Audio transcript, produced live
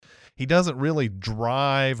he doesn't really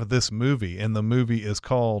drive this movie, and the movie is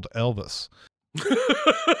called Elvis.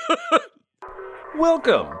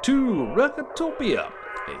 Welcome to Recotopia,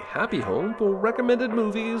 a happy home for recommended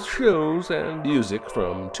movies, shows, and music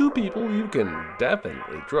from two people you can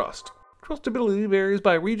definitely trust. Trustability varies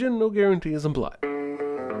by region, no guarantees implied.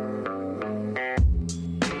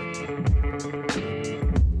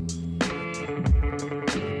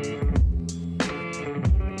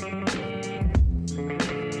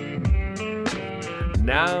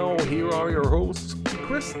 Now, here are your hosts,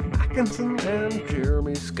 Chris Atkinson and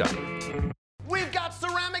Jeremy Scott. We've got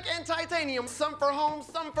ceramic and titanium, some for home,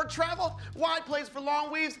 some for travel, wide plates for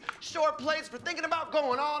long weaves, short plates for thinking about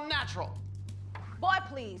going all natural. Boy,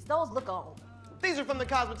 please, those look old. These are from the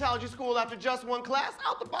cosmetology school after just one class,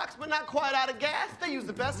 out the box but not quite out of gas. They use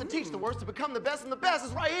the best to teach the worst to become the best, and the best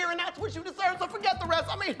is right here, and that's what you deserve, so forget the rest.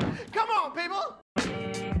 I mean, come on, people.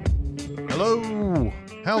 Hello.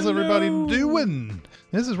 How's everybody doing?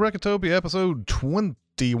 This is Recotopia episode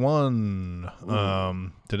 21.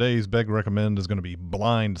 Today's Beg Recommend is going to be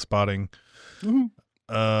blind spotting.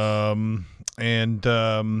 Yeah,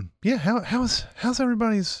 how's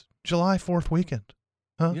everybody's July 4th weekend?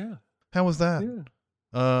 Huh? Yeah. How was that?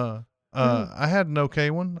 Yeah. I had an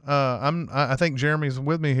okay one. I think Jeremy's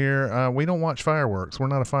with me here. We don't watch fireworks. We're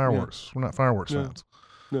not We're not fireworks fans.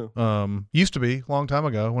 No. Used to be a long time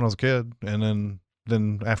ago when I was a kid, and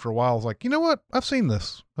then after a while I was like, you know what? I've seen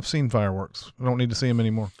this. I've seen fireworks. I don't need to see them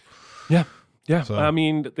anymore. Yeah. So- I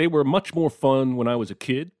mean, they were much more fun when I was a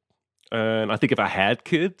kid, and I think if I had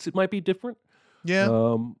kids, it might be different.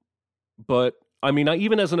 Yeah. But I mean,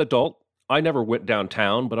 even as an adult, I never went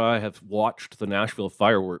downtown, but I have watched the Nashville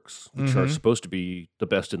fireworks, which are supposed to be the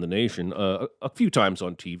best in the nation, a few times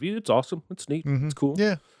on TV. It's awesome. It's neat. It's cool.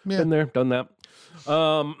 Yeah. Been there, done that.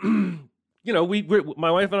 You know, my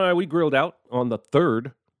wife and I, we grilled out on the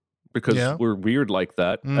 3rd because we're weird like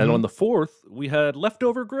that. And on the 4th, we had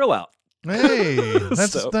leftover grill out. Hey,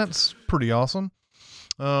 that's So- that's pretty awesome.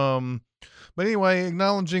 But anyway,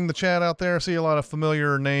 acknowledging the chat out there. I see a lot of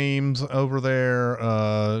familiar names over there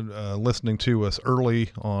listening to us early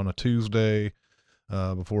on a Tuesday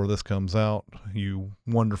before this comes out. You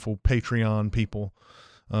wonderful Patreon people.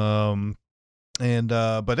 But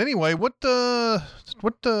anyway, what you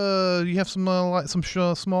have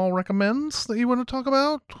some small recommends that you want to talk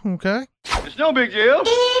about? Okay. It's no big deal.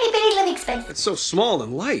 Itty bitty living space. It's so small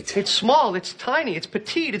and light. It's small, it's tiny, it's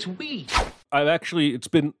petite, it's wee. It's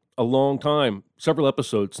been a long time, several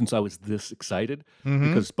episodes since I was this excited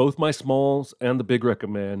because both my smalls and the big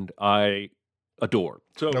recommend I adore.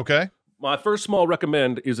 So Okay. my first small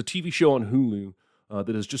recommend is a TV show on Hulu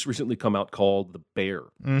that has just recently come out called The Bear.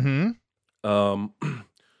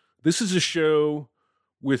 This is a show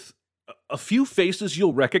with a few faces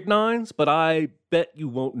you'll recognize, but I bet you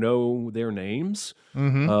won't know their names.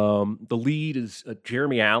 The lead is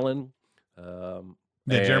Jeremy Allen.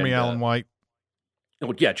 Jeremy Allen White.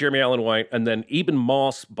 Jeremy Allen White, and then Eben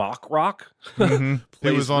Moss Bachrach, Who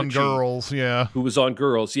was on Richie, Girls, yeah. who was on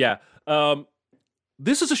Girls, yeah.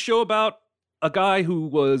 This is a show about a guy who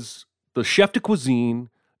was the chef de cuisine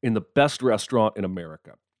in the best restaurant in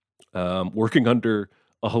America, working under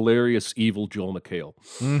a hilarious, evil Joel McHale.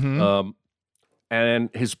 And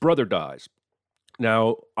his brother dies.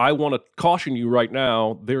 Now, I want to caution you right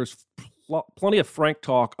now, there's plenty of frank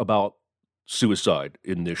talk about suicide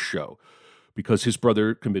in this show, because his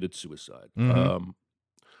brother committed suicide.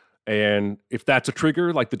 And if that's a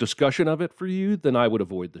trigger, like the discussion of it for you, then I would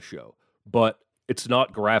avoid the show. But it's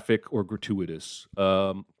not graphic or gratuitous.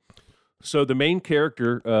 So the main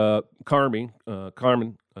character, Carmen,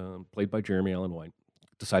 played by Jeremy Allen White,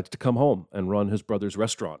 decides to come home and run his brother's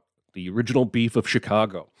restaurant, the Original Beef of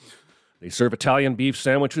Chicago. They serve Italian beef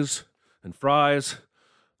sandwiches and fries,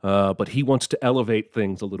 but he wants to elevate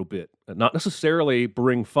things a little bit. Not necessarily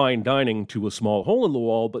bring fine dining to a small hole in the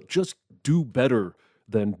wall, but just do better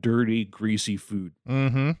than dirty, greasy food.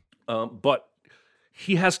 But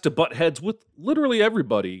he has to butt heads with literally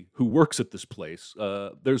everybody who works at this place.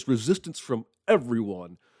 There's resistance from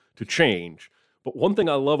everyone to change. But one thing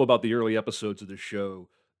I love about the early episodes of this show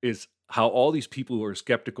is how all these people who are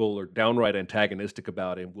skeptical or downright antagonistic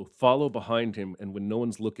about him will follow behind him, and when no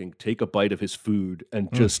one's looking, take a bite of his food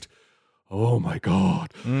and just, oh my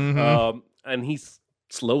God. And he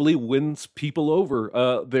slowly wins people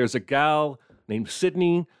over. There's a gal named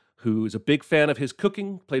Sydney who is a big fan of his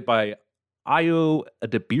cooking, played by Ayo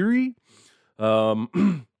Adebiri.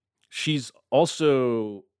 She's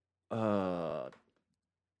also a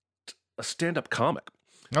stand-up comic.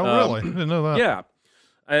 Oh, really? I didn't know that. Yeah.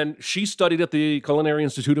 And she studied at the Culinary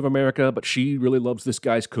Institute of America, but she really loves this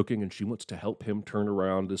guy's cooking and she wants to help him turn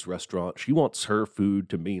around this restaurant. She wants her food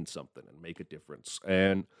to mean something and make a difference.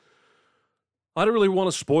 And I don't really want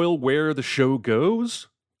to spoil where the show goes.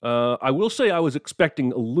 I will say I was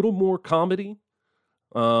expecting a little more comedy,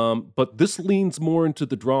 but this leans more into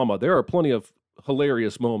the drama. There are plenty of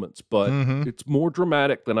hilarious moments, but it's more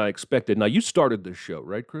dramatic than I expected. Now, you started this show,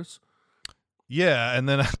 right, Chris? Yeah, and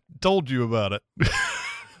then I told you about it.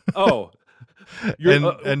 Oh.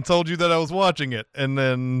 and told you that I was watching it, and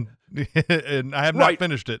then and I have not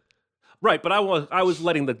finished it. Right, but I was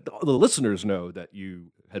letting the listeners know that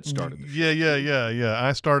you had started the show. Yeah.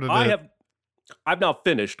 I started it. I've now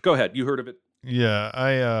finished. Go ahead. You heard of it? Yeah,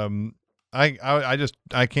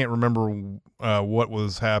 I can't remember what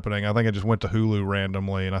was happening. I think I just went to Hulu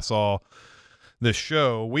randomly and I saw this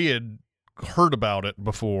show. We had heard about it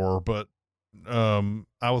before, but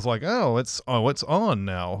I was like, it's on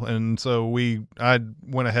now. And so I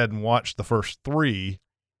went ahead and watched the first 3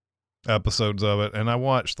 episodes of it, and I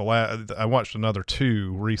watched another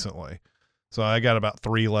 2 recently. So I got about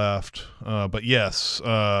 3 left. But yes,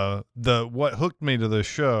 what hooked me to this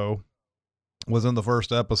show was in the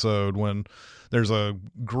first episode when there's a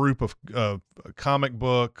group of comic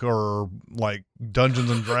book or like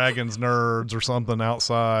Dungeons and Dragons nerds or something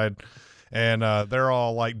outside, and they're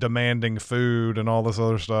all like demanding food and all this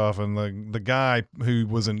other stuff. And the guy who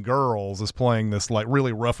was in Girls is playing this like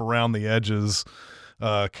really rough around the edges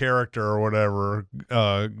character or whatever,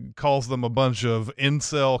 calls them a bunch of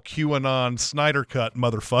incel QAnon Snyder Cut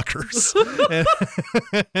motherfuckers.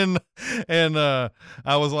 and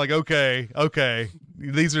I was like, okay,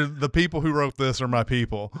 these are the people who wrote this are my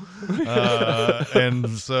people. And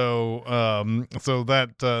so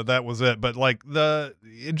that was it. But like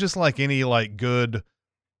just like any like good,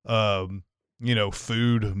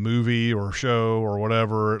 food movie or show or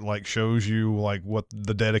whatever, it like shows you like what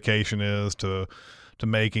the dedication is to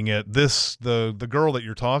making it. The girl that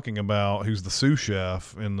you're talking about, who's the sous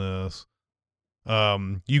chef in this,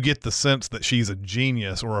 you get the sense that she's a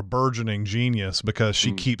genius or a burgeoning genius because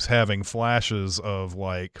she keeps having flashes of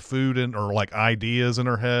like food or like ideas in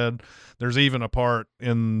her head. There's even a part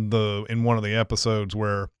in one of the episodes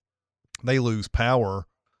where they lose power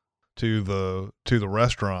to the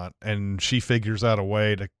restaurant, and she figures out a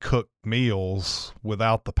way to cook meals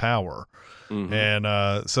without the power. And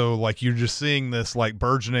so like you're just seeing this like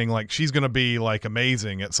burgeoning, like she's gonna be like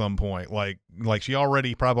amazing at some point, like she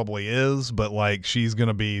already probably is, but like she's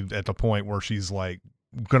gonna be at the point where she's like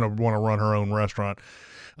gonna want to run her own restaurant.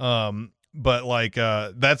 But like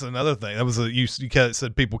that's another thing. That was you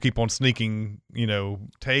said people keep on sneaking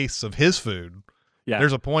tastes of his food. Yeah.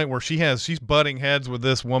 There's a point where she's butting heads with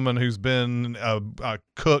this woman who's been a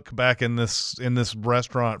cook back in this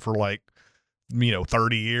restaurant for like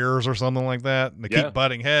 30 years or something like that. And they keep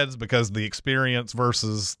butting heads because the experience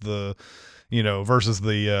versus the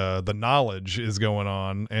knowledge is going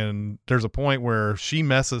on. And there's a point where she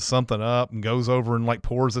messes something up and goes over and like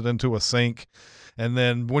pours it into a sink. And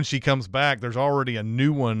then when she comes back, there's already a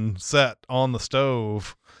new one set on the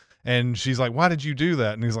stove. And she's like, "Why did you do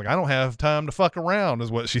that?" And he's like, "I don't have time to fuck around,"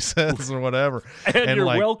 is what she says or whatever. And you're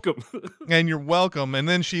welcome. And you're welcome. And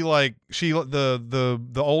then the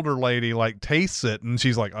older lady like tastes it and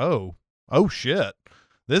she's like, oh shit,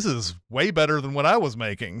 this is way better than what I was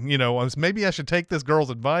making. Maybe I should take this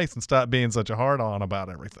girl's advice and stop being such a hard on about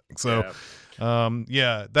everything. So,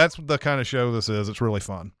 that's the kind of show this is. It's really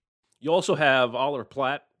fun. You also have Oliver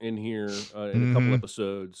Platt in here in a couple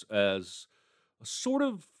episodes as a sort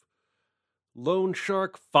of lone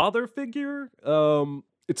shark father figure.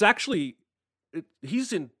 It's actually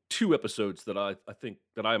he's in 2 episodes that I think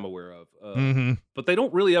that I'm aware of, but they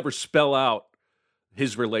don't really ever spell out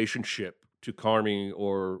his relationship to Carmy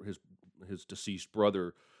or his deceased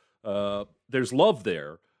brother. There's love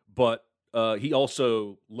there, but he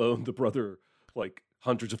also loaned the brother like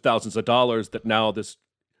hundreds of thousands of dollars that now this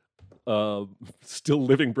still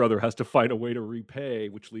living brother has to find a way to repay,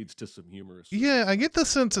 which leads to some humorous. Yeah, I get the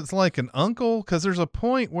sense it's like an uncle, because there's a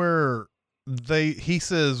point where he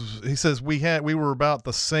says we were about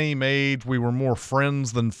the same age, we were more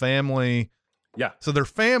friends than family. Yeah. So they're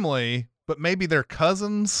family, but maybe they're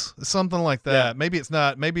cousins, something like that. Yeah. Maybe it's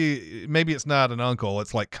not an uncle,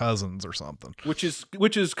 it's like cousins or something. Which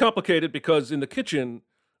is complicated because in the kitchen,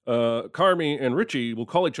 Carmy and Richie will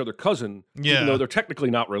call each other cousin, even though they're technically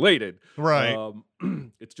not related. Right.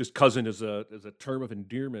 It's just cousin as a term of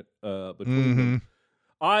endearment between them.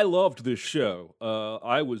 I loved this show.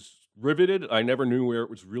 I was riveted. I never knew where it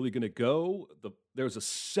was really going to go. There's a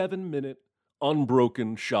 7-minute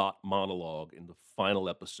unbroken shot monologue in the final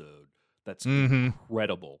episode that's Mm-hmm.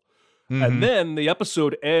 incredible. Mm-hmm. And then the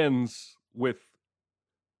episode ends with,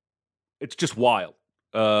 it's just wild.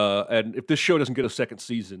 And if this show doesn't get a second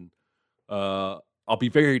season, I'll be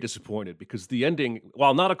very disappointed, because the ending,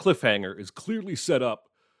 while not a cliffhanger, is clearly set up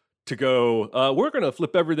to go, we're going to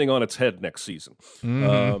flip everything on its head next season.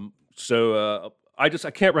 Mm-hmm. So I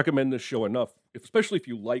can't recommend this show enough, especially if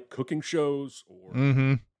you like cooking shows or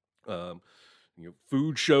Mm-hmm.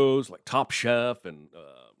 Food shows like Top Chef and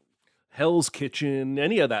Hell's Kitchen.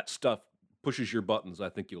 Any of that stuff pushes your buttons. I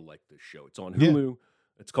think you'll like this show. It's on Hulu. Yeah.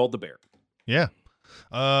 It's called The Bear. Yeah.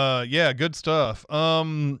 Yeah, good stuff.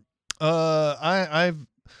 I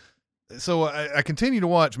continue to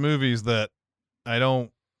watch movies that I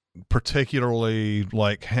don't particularly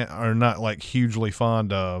like, are not like hugely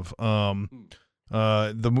fond of.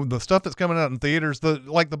 The stuff that's coming out in theaters,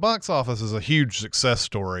 the box office is a huge success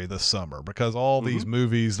story this summer, because all these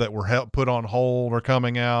movies that were put on hold are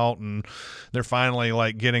coming out, and they're finally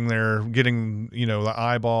like getting the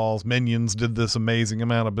eyeballs. Minions did this amazing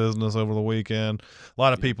amount of business over the weekend. A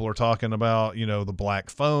lot of people are talking about, the Black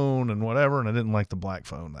Phone and whatever, and I didn't like the Black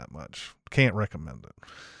Phone that much. Can't recommend it.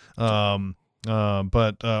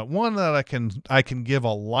 But one that I can give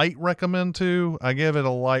a light recommend to. I give it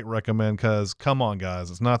a light recommend because, come on,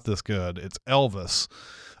 guys, it's not this good. It's Elvis.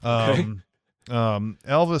 Okay.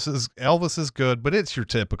 Elvis is good, but it's your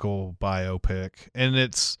typical biopic, and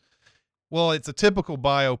it's a typical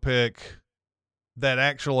biopic that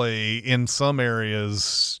actually in some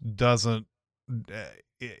areas doesn't.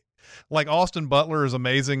 Like Austin Butler is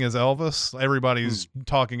amazing as Elvis. Everybody's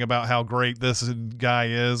talking about how great this guy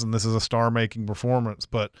is, and this is a star-making performance,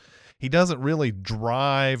 but he doesn't really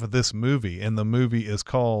drive this movie, and the movie is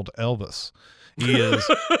called Elvis. He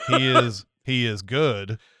is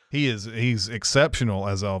good. He's exceptional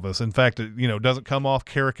as Elvis. In fact, it doesn't come off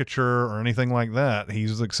caricature or anything like that.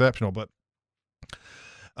 He's exceptional, but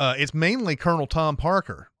it's mainly Colonel Tom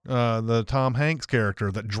Parker, the Tom Hanks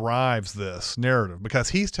character, that drives this narrative, because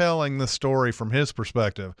he's telling this story from his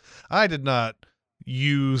perspective. I did not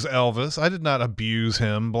use Elvis. I did not abuse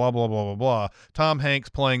him, blah, blah, blah, blah, blah. Tom Hanks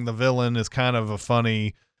playing the villain is kind of a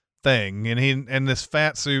funny thing. And this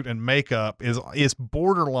fat suit and makeup is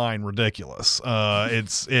borderline ridiculous.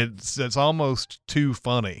 It's almost too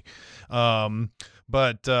funny.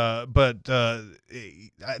 But the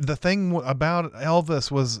thing about Elvis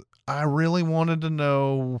was, I really wanted to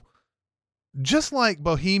know, just like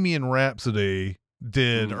Bohemian Rhapsody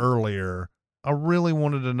did earlier, I really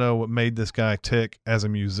wanted to know what made this guy tick as a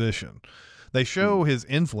musician. They show his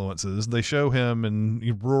influences. They show him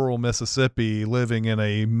in rural Mississippi, living in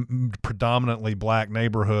a predominantly black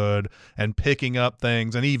neighborhood and picking up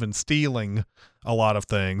things and even stealing a lot of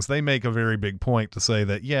things. They make a very big point to say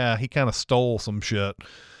that, yeah, he kind of stole some shit,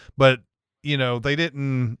 but they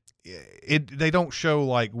don't show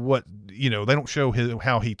like what, they don't show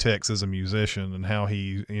how he ticks as a musician and how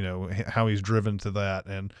how he's driven to that.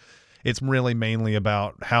 And it's really mainly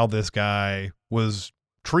about how this guy was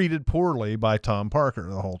treated poorly by Tom Parker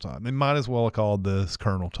the whole time. They might as well have called this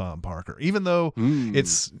Colonel Tom Parker, even though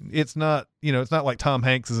it's not, it's not like Tom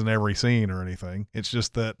Hanks is in every scene or anything. It's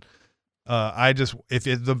just that if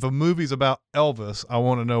the movie's about Elvis, I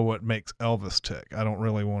want to know what makes Elvis tick. I don't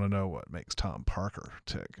really want to know what makes Tom Parker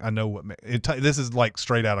tick. I know what this is like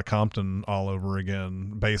straight out of Compton all over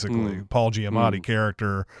again, basically. Paul Giamatti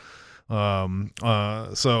character.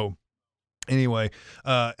 So anyway,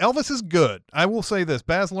 Elvis is good. I will say this: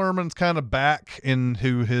 Baz Luhrmann's kind of back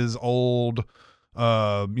into his old,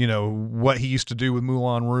 what he used to do with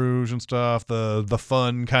Moulin Rouge and stuff, the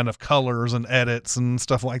fun kind of colors and edits and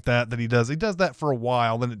stuff like that he does. He does that for a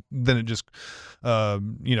while, then it just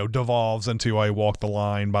devolves into a Walk the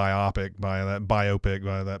Line biopic by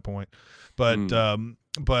that point. But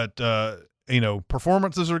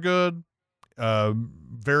performances are good.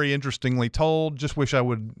 Very interestingly told. Just wish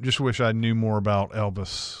I knew more about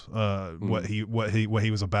Elvis, what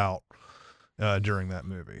he was about during that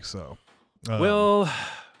movie. So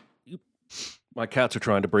my cats are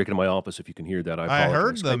trying to break into my office. If you can hear that, I apologize. I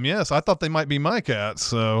heard them. Yes, I thought they might be my cats.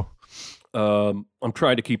 So I'm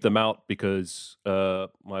trying to keep them out because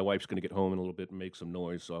my wife's going to get home in a little bit and make some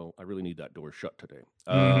noise. So I really need that door shut today.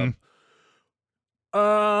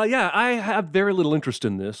 Yeah, I have very little interest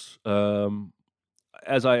in this,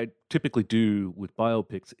 as I typically do with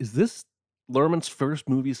biopics. Is this Luhrmann's first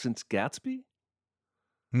movie since Gatsby?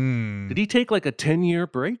 Did he take like a 10-year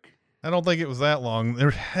break? I don't think it was that long. There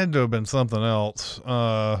had to have been something else.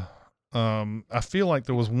 I feel like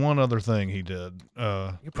there was one other thing he did.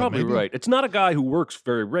 You're probably right. It's not a guy who works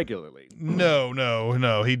very regularly.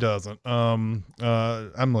 No, he doesn't. I'm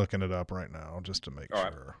looking it up right now just to make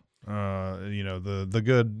sure.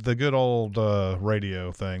 The good old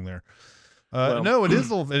radio thing there. Well- No, it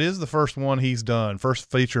is the first one he's done,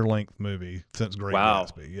 first feature length movie since Great Wow.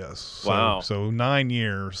 Gatsby. Yes. Wow. So 9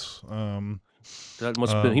 years. That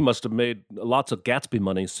must have been, he must have made lots of Gatsby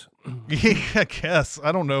monies. Yeah, I guess.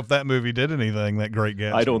 I don't know if that movie did anything, that Great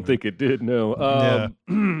Gatsby. I don't think it did. No.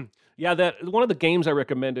 Yeah, that one of the games I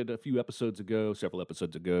recommended several episodes ago,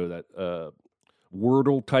 that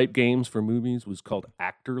Wordle type games for movies was called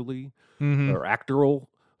Actorly or Actoral.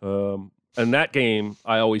 And that game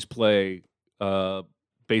I always play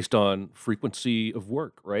based on frequency of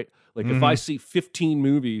work, right? Like if I see 15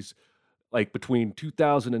 movies like between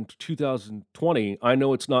 2000 and 2020, I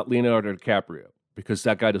know it's not Leonardo DiCaprio because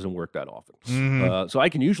that guy doesn't work that often. So I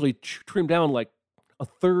can usually trim down like a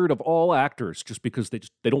third of all actors just because they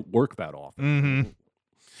don't work that often.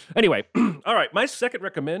 Anyway, all right. My second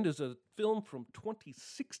recommend is a film from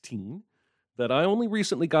 2016 that I only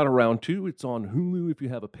recently got around to. It's on Hulu if you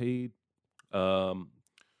have a paid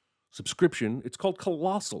subscription. It's called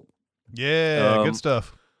Colossal. Yeah, good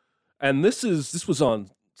stuff. And this was on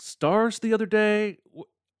Stars the other day,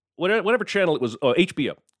 whatever channel it was,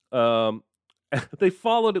 HBO. They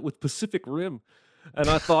followed it with Pacific Rim, and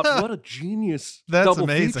I thought, what a genius That's double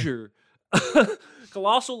amazing. feature.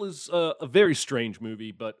 Colossal is a very strange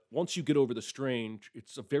movie, but once you get over the strange,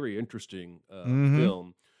 it's a very interesting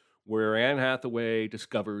film where Anne Hathaway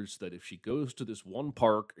discovers that if she goes to this one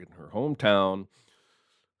park in her hometown,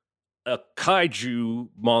 a kaiju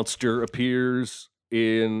monster appears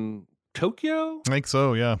in Tokyo? I think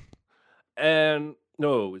so, yeah. And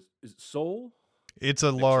no, is it Seoul? It's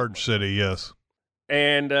a large city, yes.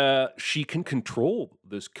 And she can control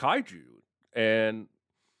this kaiju. And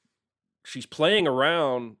she's playing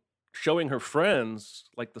around, showing her friends,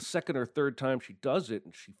 like the second or third time she does it,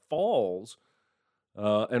 and she falls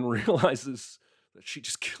and realizes that she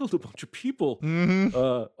just killed a bunch of people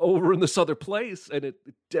over in this other place, and it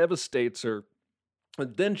devastates her.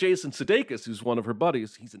 And then Jason Sudeikis, who's one of her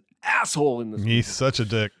buddies, he's an asshole in this movie, He's such a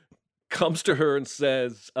dick. comes to her and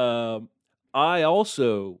says, I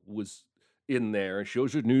also was in there, and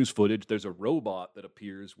shows her news footage. There's a robot that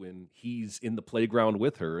appears when he's in the playground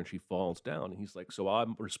with her, and she falls down. And he's like, so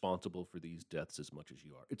I'm responsible for these deaths as much as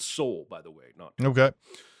you are. It's Soul, by the way, not Okay.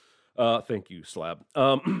 thank you, Slab.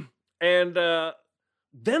 And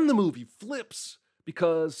then the movie flips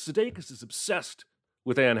because Sudeikis is obsessed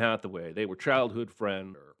with Anne Hathaway. They were childhood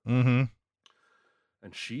friends, Mm-hmm.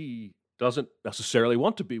 and she doesn't necessarily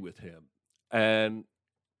want to be with him. And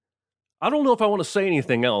I don't know if I want to say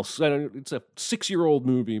anything else. It's a 6-year-old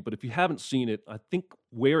movie, but if you haven't seen it, I think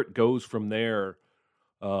where it goes from there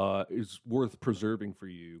is worth preserving for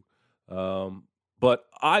you. But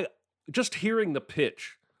just hearing the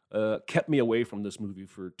pitch kept me away from this movie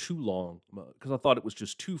for too long because I thought it was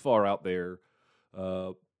just too far out there.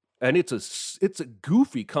 And it's a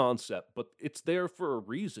goofy concept, but it's there for a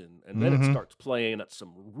reason. And then it starts playing at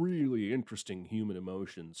some really interesting human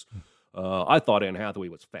emotions. I thought Anne Hathaway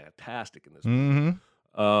was fantastic in this movie.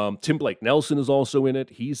 Tim Blake Nelson is also in it.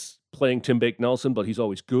 He's playing Tim Blake Nelson, but he's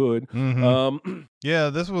always good. Yeah,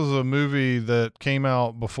 this was a movie that came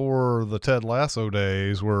out before the Ted Lasso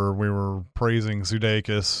days where we were praising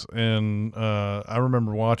Sudeikis. And I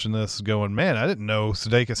remember watching this going, man, I didn't know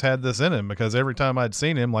Sudeikis had this in him, because every time I'd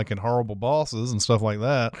seen him, like in Horrible Bosses and stuff like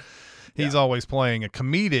that, he's always playing a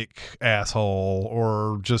comedic asshole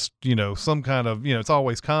or just, some kind of, it's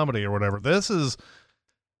always comedy or whatever. This is,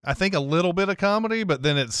 I think, a little bit of comedy, but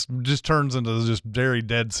then it's just turns into just very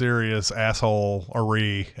dead serious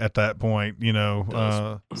asshole-ary at that point,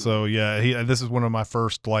 So yeah, this is one of my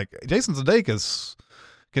first, Jason Sudeikis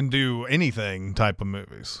can do anything type of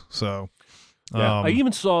movies. So yeah, I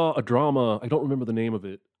even saw a drama, I don't remember the name of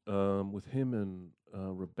it, with him and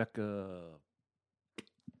Rebecca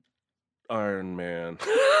Iron Man.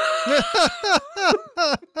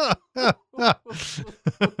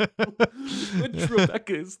 Which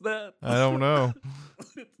Rebecca is that? I don't know.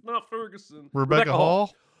 It's not Ferguson. Rebecca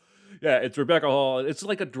Hall? Yeah, it's Rebecca Hall. It's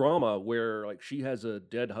like a drama where she has a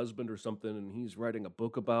dead husband or something, and he's writing a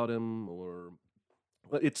book about him. Or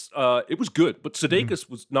it was good, but Sudeikis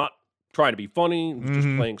was not trying to be funny. He was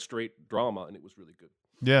just playing straight drama, and it was really good.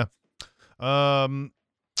 Yeah.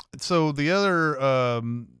 So the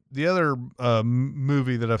other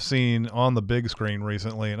movie that I've seen on the big screen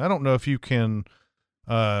recently, and I don't know if you can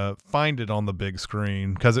find it on the big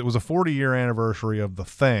screen because it was a 40-year anniversary of The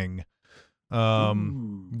Thing. The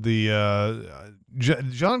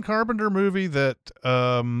John Carpenter movie that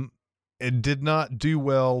it did not do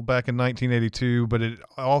well back in 1982, but it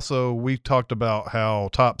also, we talked about how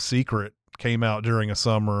Top Secret came out during a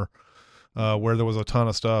summer where there was a ton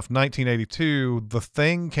of stuff. 1982, The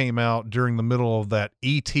Thing came out during the middle of that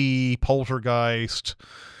E.T., Poltergeist,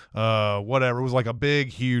 whatever. It was like a big,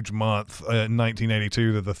 huge month in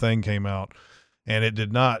 1982 that The Thing came out, and it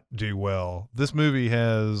did not do well. This movie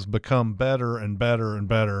has become better and better and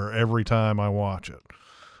better every time I watch it.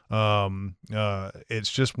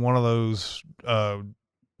 It's just one of those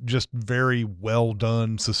just very well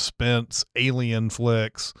done suspense alien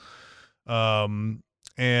flicks. This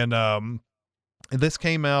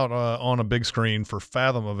came out on a big screen for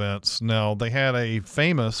Fathom Events. Now, they had a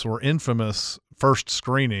famous or infamous first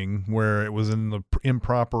screening where it was in the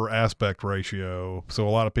improper aspect ratio, so a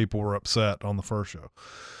lot of people were upset on the first show.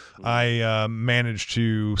 I managed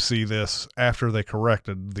to see this after they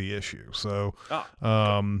corrected the issue, so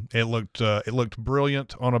it looked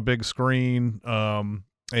brilliant on a big screen.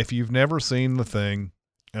 If you've never seen The Thing,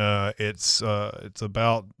 it's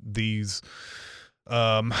about these.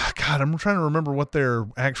 God, I'm trying to remember what their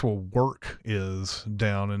actual work is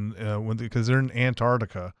down in because they're in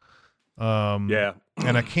Antarctica. Yeah,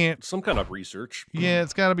 and I can't. Some kind of research. Yeah,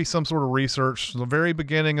 it's got to be some sort of research. The very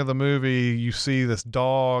beginning of the movie, you see this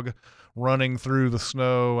dog running through the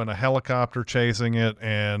snow and a helicopter chasing it,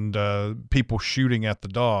 and people shooting at the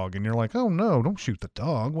dog. And you're like, "Oh no, don't shoot the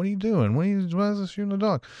dog! What are you doing? Why is this shooting the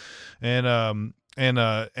dog?" And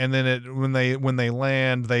then when they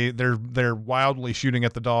land, they're wildly shooting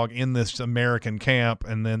at the dog in this American camp,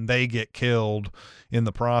 and then they get killed in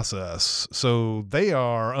the process. So they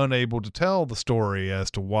are unable to tell the story as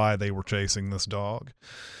to why they were chasing this dog.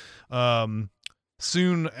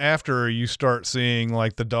 Soon after, you start seeing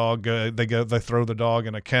like the dog, they throw the dog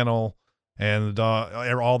in a kennel, and the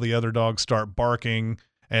dog, all the other dogs start barking.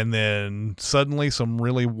 And then suddenly some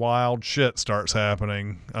really wild shit starts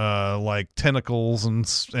happening, like tentacles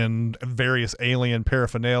and various alien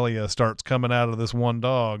paraphernalia starts coming out of this one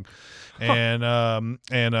dog. And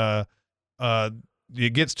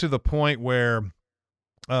it gets to the point where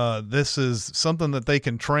this is something that they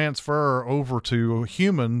can transfer over to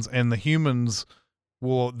humans, and the humans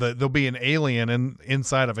there'll be an alien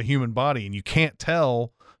inside of a human body, and you can't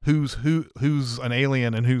tell who's an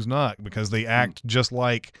alien and who's not, because they act just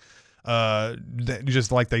like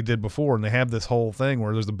they did before. And they have this whole thing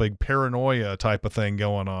where there's a big paranoia type of thing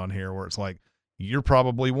going on here, where it's like, you're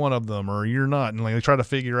probably one of them or you're not. And like, they try to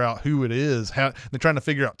figure out who it is. They're trying to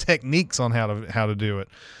figure out techniques on how to do it.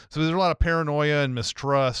 So there's a lot of paranoia and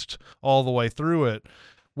mistrust all the way through it.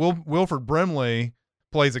 Wilford Brimley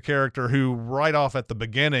plays a character who right off at the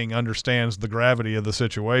beginning understands the gravity of the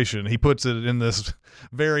situation. He puts it in this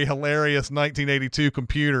very hilarious 1982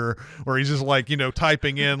 computer where he's just like,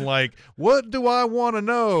 typing in like, what do I want to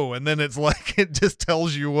know? And then it's like, it just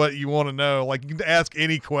tells you what you want to know. Like, you can ask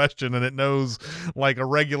any question and it knows, like a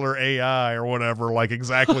regular AI or whatever, like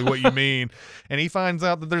exactly what you mean. And he finds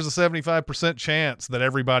out that there's a 75% chance that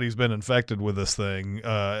everybody's been infected with this thing,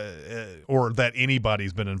 or that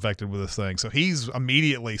anybody's been infected with this thing. So he's immediately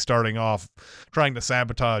starting off trying to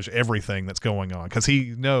sabotage everything that's going on, because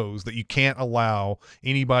he knows that you can't allow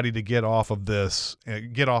anybody to get off of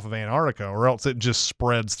Antarctica, or else it just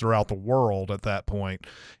spreads throughout the world at that point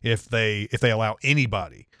if they allow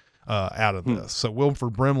anybody out of this. So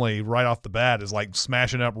Wilford Brimley right off the bat is like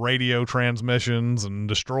smashing up radio transmissions and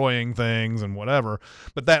destroying things and whatever.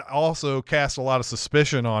 But that also casts a lot of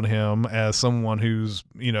suspicion on him as someone who's,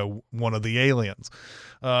 one of the aliens.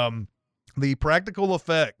 The practical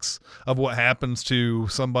effects of what happens to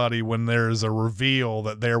somebody when there's a reveal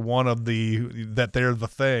that they're they're the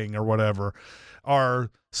thing or whatever are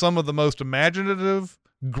some of the most imaginative,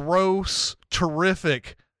 gross,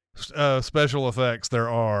 terrific special effects there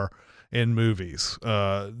are in movies,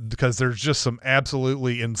 because there's just some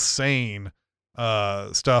absolutely insane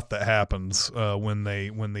stuff that happens when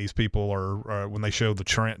these people are when they show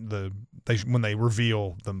when they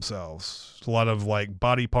reveal themselves. A lot of like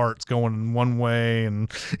body parts going one way,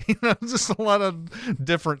 and just a lot of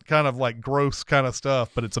different kind of like gross kind of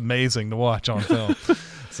stuff, but it's amazing to watch on film.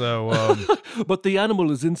 So but the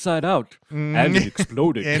animal is inside out, and it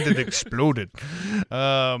exploded.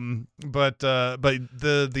 But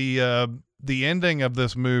the ending of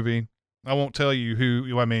this movie, I won't tell you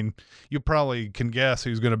who. I mean, you probably can guess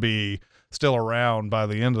who's going to be still around by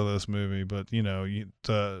the end of this movie. But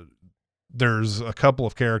there's a couple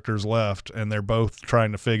of characters left, and they're both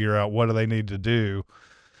trying to figure out what do they need to do.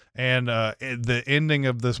 And the ending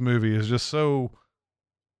of this movie is just so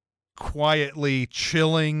quietly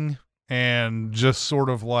chilling, and just sort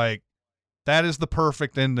of like, that is the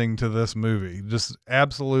perfect ending to this movie. Just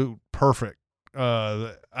absolute perfect.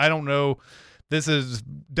 I don't know. this has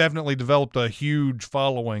definitely developed a huge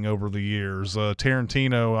following over the years.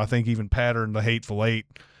 Tarantino, I think, even patterned the Hateful Eight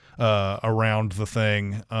around the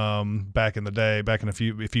thing back in the day, back in a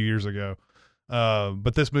few years ago.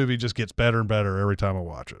 But this movie just gets better and better every time I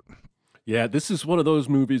watch it. Yeah, this is one of those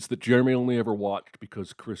movies that Jeremy only ever watched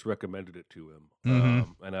because Chris recommended it to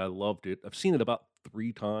him. And I loved it. I've seen it about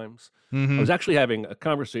 3 times. I was actually having a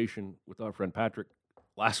conversation with our friend Patrick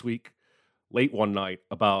last week, late one night,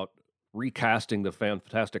 about recasting the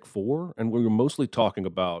Fantastic Four. And we were mostly talking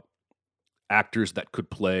about actors that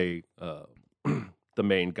could play the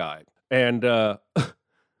main guy. And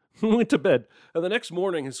we went to bed. And the next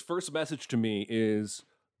morning, his first message to me is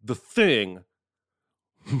The Thing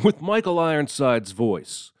with Michael Ironside's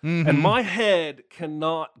voice. And my head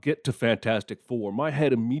cannot get to Fantastic Four. My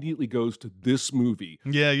head immediately goes to this movie.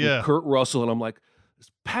 Yeah. With Kurt Russell. And I'm like,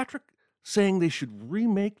 is Patrick saying they should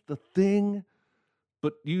remake The Thing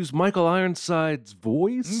but use Michael Ironside's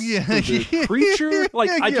voice for the creature? Like,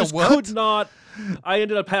 I just could not. I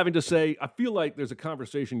ended up having to say, I feel like there's a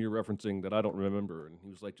conversation you're referencing that I don't remember. And he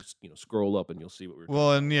was like, just, scroll up and you'll see what we're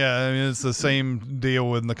Well, and I mean, it's the same deal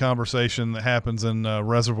with the conversation that happens in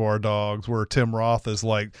Reservoir Dogs, where Tim Roth is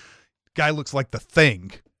like, guy looks like the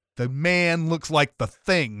Thing. The man looks like the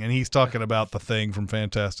Thing. And he's talking about the Thing from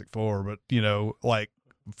Fantastic Four. But, like,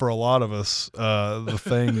 for a lot of us, the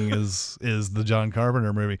Thing is the John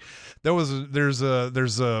Carpenter movie. There's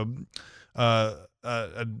a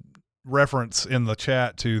reference in the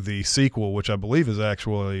chat to the sequel, which I believe is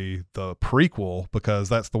actually the prequel, because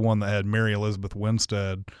that's the one that had Mary Elizabeth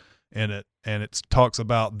Winstead in it, and it talks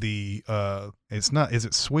about the is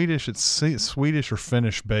it Swedish? It's Swedish or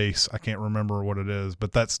Finnish base. I can't remember what it is,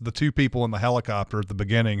 but that's the 2 people in the helicopter at the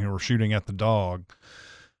beginning who are shooting at the dog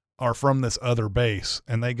are from this other base,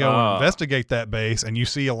 and they go and investigate that base, and you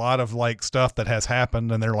see a lot of like stuff that has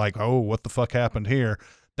happened, and they're like, oh, what the fuck happened here?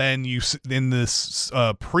 Then in this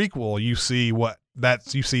prequel, you see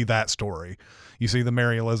that story. You see the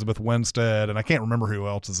Mary Elizabeth Winstead, and I can't remember who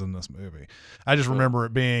else is in this movie. I just remember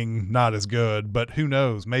it being not as good, but who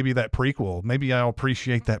knows? Maybe that prequel. Maybe I'll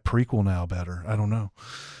appreciate that prequel now better. I don't know.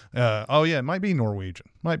 It might be Norwegian.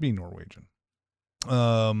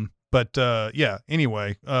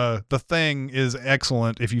 Anyway, The Thing is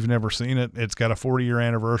excellent if you've never seen it. It's got a 40-year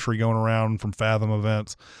anniversary going around from Fathom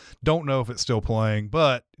Events. Don't know if it's still playing,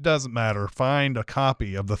 but it doesn't matter. Find a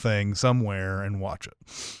copy of The Thing somewhere and watch it.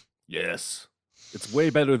 Yes. It's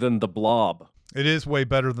way better than The Blob. It is way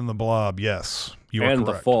better than The Blob, yes. You are correct.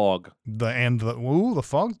 The Fog. The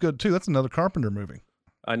Fog's good too. That's another Carpenter movie.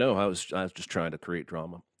 I know. I was just trying to create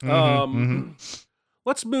drama.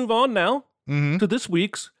 Let's move on now to this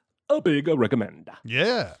week's A Big Recommend.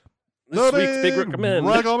 Yeah. This week's Big Recommend.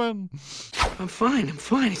 I'm fine.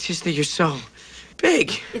 It's just that you're so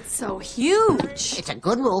big. It's so huge. It's a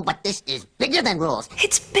good rule, but this is bigger than rules.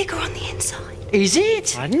 It's bigger on the inside. Is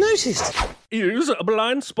it? I noticed. Is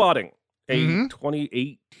Blind Spotting, a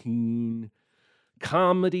 2018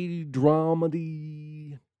 comedy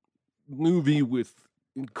dramedy movie with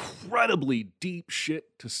incredibly deep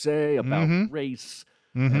shit to say about race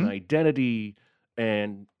and identity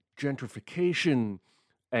and gentrification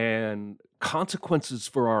and consequences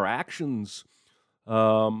for our actions.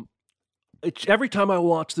 Every time I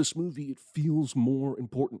watch this movie, it feels more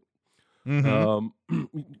important. You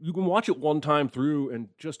can watch it one time through and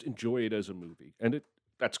just enjoy it as a movie, and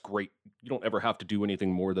that's great. You don't ever have to do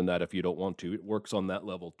anything more than that if you don't want to. It works on that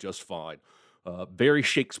level just fine. Very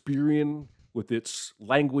Shakespearean with its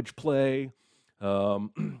language play,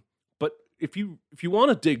 but if you want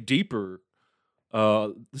to dig deeper,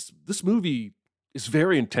 this movie is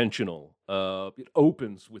very intentional. It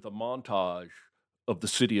opens with a montage of the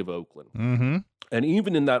city of Oakland. And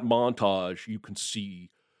even in that montage, you can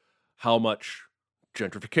see how much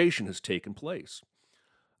gentrification has taken place.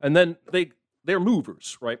 And then they're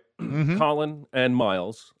movers, right? Colin and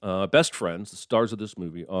Miles, best friends, the stars of this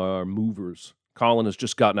movie, are movers. Colin has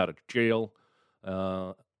just gotten out of jail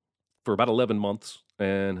for about 11 months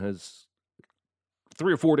and has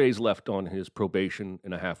 3 or 4 days left on his probation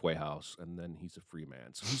in a halfway house, and then he's a free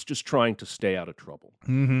man. So he's just trying to stay out of trouble.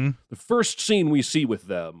 The first scene we see with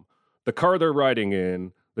them, the car they're riding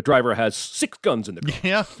in, the driver has 6 guns in the car.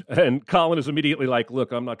 Yeah. And Colin is immediately like,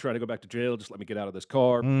 look, I'm not trying to go back to jail. Just let me get out of this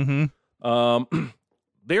car.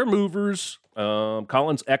 They're movers.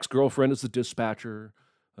 Colin's ex-girlfriend is the dispatcher.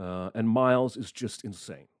 And Miles is just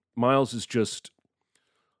insane. Miles is just...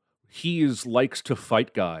 He likes to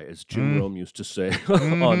fight guy, as Jim Rome used to say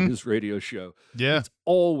on his radio show. Yeah. He's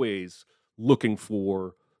always looking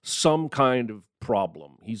for some kind of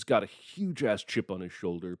problem. He's got a huge-ass chip on his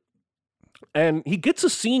shoulder. And he gets a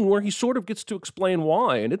scene where he sort of gets to explain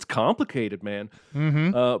why, and it's complicated, man.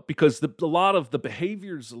 Because a lot of the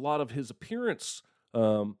behaviors, a lot of his appearance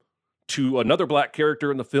to another black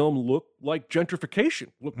character in the film look like gentrification,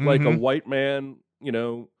 look like a white man,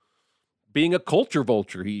 being a culture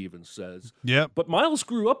vulture, he even says. Yep. But Miles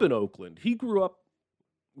grew up in Oakland. He grew up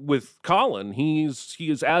with Colin. He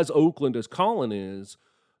is as Oakland as Colin is.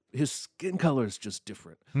 His skin color is just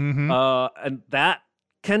different. And that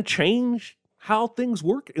can change how things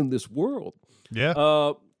work in this world. Yeah.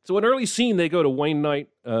 So an early scene, they go to Wayne Knight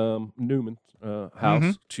Newman's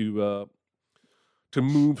house to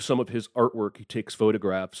move some of his artwork. He takes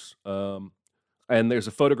photographs. And there's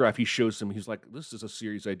a photograph he shows him. He's like, this is a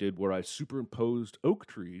series I did where I superimposed oak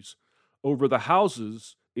trees over the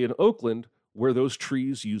houses in Oakland where those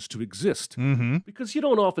trees used to exist. Because you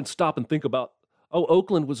don't often stop and think about,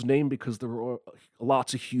 Oakland was named because there were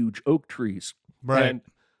lots of huge oak trees. Right. And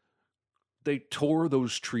they tore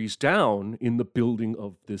those trees down in the building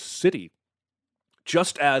of this city,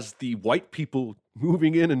 just as the white people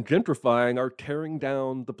moving in and gentrifying are tearing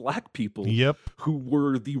down the black people who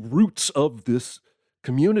were the roots of this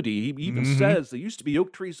community. He even says there used to be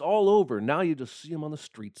oak trees all over. Now you just see them on the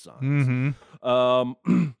street signs.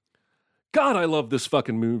 God, I love this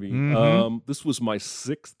fucking movie. This was my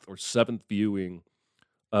 6th or 7th viewing.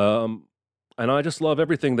 And I just love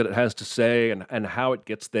everything that it has to say and how it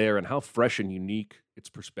gets there and how fresh and unique its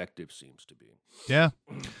perspective seems to be. Yeah.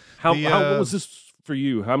 How what was this for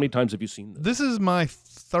you? How many times have you seen this? This is my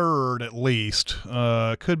 3rd at least.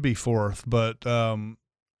 Could be 4th, but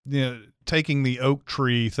taking the oak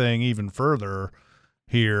tree thing even further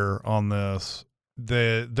here on this,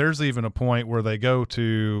 there's even a point where they go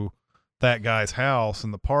to that guy's house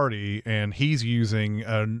in the party, and he's using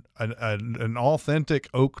an authentic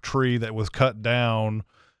oak tree that was cut down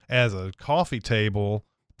as a coffee table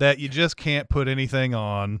that you just can't put anything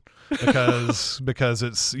on because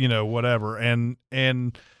it's whatever, and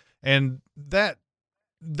that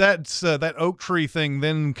oak tree thing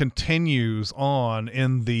then continues on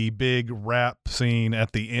in the big rap scene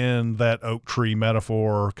at the end. That oak tree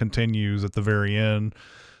metaphor continues at the very end.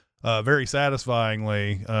 Very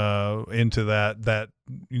satisfyingly into that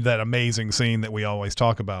amazing scene that we always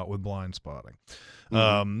talk about with Blind Spotting.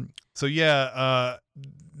 So yeah,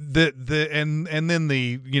 and then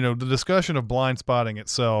the discussion of Blind Spotting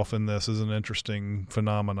itself in this is an interesting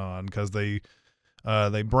phenomenon because they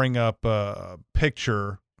bring up a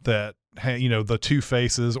picture that the 2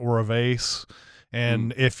 faces or a vase.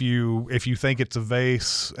 And if you think it's a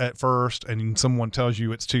vase at first and someone tells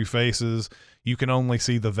you it's 2 faces, you can only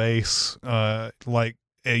see the vase, you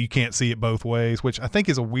can't see it both ways, which I think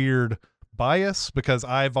is a weird bias because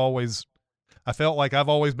I felt like I've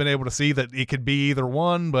always been able to see that it could be either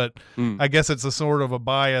one, but I guess it's a sort of a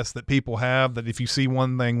bias that people have that if you see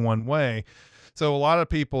one thing one way. So a lot of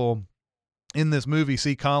people in this movie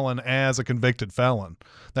see Colin as a convicted felon.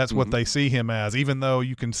 That's what they see him as, even though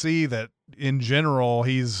you can see that in general,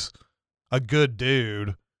 he's a good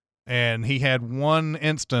dude. And he had one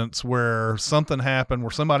instance where something happened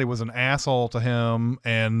where somebody was an asshole to him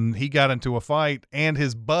and he got into a fight and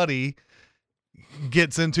his buddy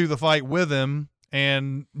gets into the fight with him.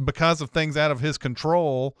 And because of things out of his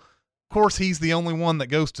control, of course, he's the only one that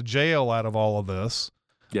goes to jail out of all of this,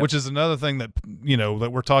 which is another thing that,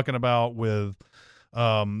 that we're talking about with,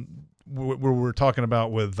 we're talking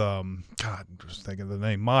about with, God, I'm just thinking of the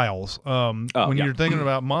name, Miles. You're thinking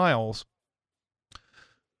about Miles,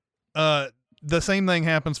 the same thing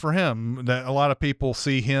happens for him, that a lot of people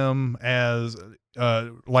see him as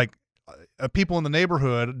people in the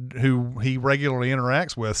neighborhood who he regularly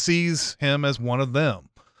interacts with sees him as one of them.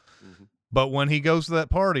 But when he goes to that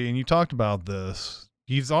party, and you talked about this,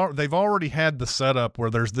 they've already had the setup where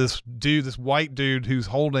there's this white dude who's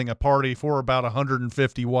holding a party for about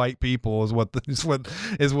 150 white people is what the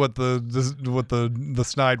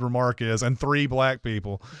snide remark is, and 3 black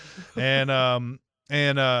people. He's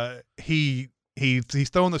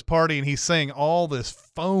throwing this party and he's saying all this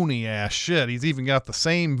phony ass shit. He's even got the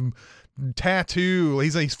same tattoo.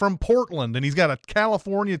 He's from Portland and he's got a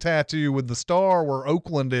California tattoo with the star where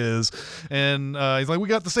Oakland is. And he's like, we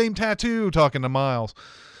got the same tattoo, talking to Miles.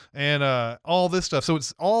 And all this stuff. So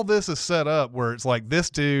all this is set up where it's like this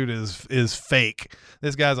dude is fake.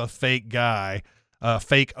 This guy's a fake guy, a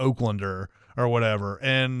fake Oaklander or whatever.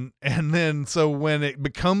 And then so when it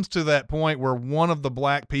becomes to that point where one of the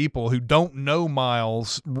black people who don't know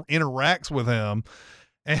Miles interacts with him,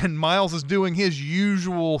 and Miles is doing his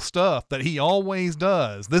usual stuff that he always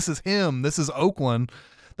does. This is him. This is Oakland.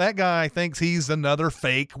 That guy thinks he's another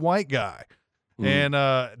fake white guy. And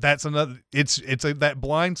that's another. That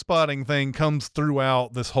blind spotting thing comes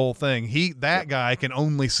throughout this whole thing. That guy can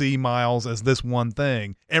only see Miles as this one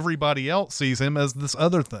thing. Everybody else sees him as this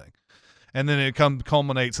other thing. And then it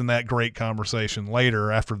culminates in that great conversation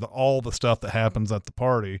later after all the stuff that happens at the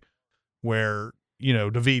party, where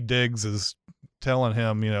Daveed Diggs is telling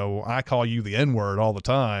him, I call you the N-word all the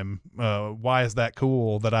time. Why is that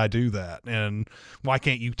cool that I do that? And why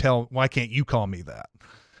can't you call me that?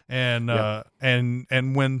 And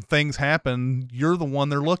and when things happen, you're the one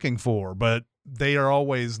they're looking for, but they're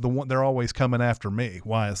always coming after me.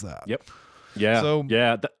 Why is that? Yep. Yeah. So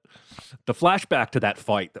the flashback to that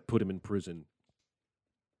fight that put him in prison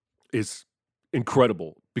is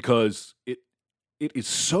incredible because it is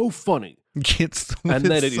so funny. And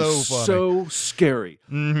then it is so scary.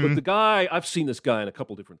 Mm-hmm. But the guy, I've seen this guy in a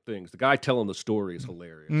couple different things. The guy telling the story is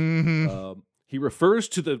hilarious. Mm-hmm. He refers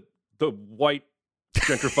to the white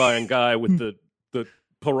gentrifying guy with the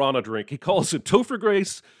piranha drink. He calls it Topher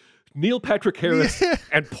Grace, Neil Patrick Harris,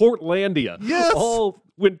 and Portlandia. Yes. All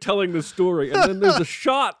when telling the story. And then there's a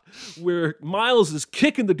shot where Miles is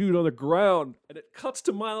kicking the dude on the ground, and it cuts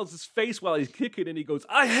to Miles' face while he's kicking, and he goes,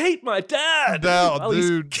 "I hate my dad." No,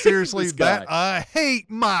 dude, seriously, this guy. that I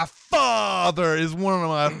hate my father is one of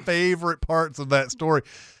my favorite parts of that story.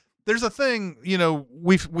 There's a thing,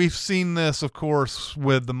 we've seen this, of course,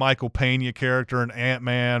 with the Michael Pena character in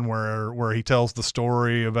Ant-Man, where he tells the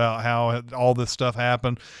story about how all this stuff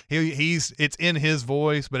happened. It's in his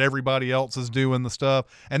voice, but everybody else is doing the stuff.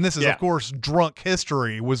 And this is, of course, Drunk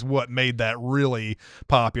History was what made that really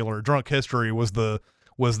popular. Drunk History was the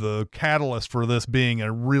catalyst for this being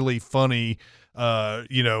a really funny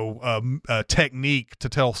technique to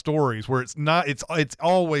tell stories where it's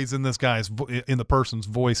always in this guy's in the person's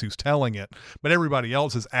voice who's telling it, but everybody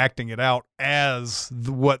else is acting it out as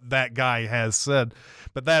what that guy has said.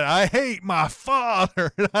 But that I hate my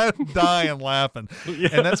father, and I'm dying laughing. Yeah.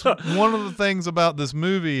 And that's one of the things about this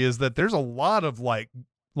movie is that there's a lot of like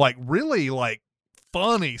really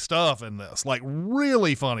funny stuff in this, like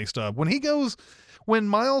really funny stuff. When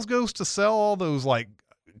Miles goes to sell all those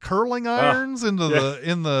curling irons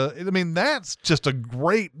that's just a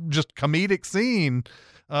great, just comedic scene.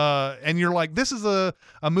 And you're like, this is a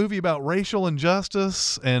movie about racial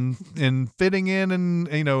injustice and fitting in and,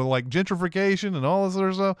 gentrification and all this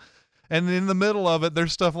other stuff. And in the middle of it,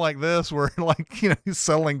 there's stuff like this where he's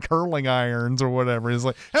selling curling irons or whatever. He's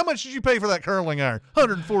like, how much did you pay for that curling iron?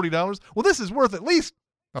 $140. Well, this is worth at least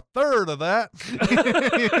a third of that.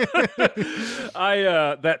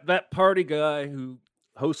 That party guy who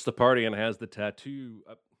hosts the party and has the tattoo.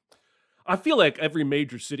 I feel like every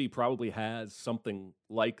major city probably has something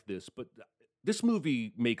like this, but this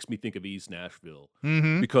movie makes me think of East Nashville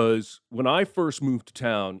because when I first moved to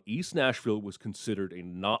town, East Nashville was considered a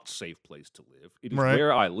not safe place to live. It is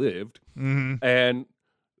where I lived, and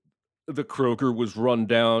the Kroger was run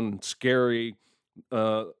down, scary,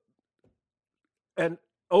 and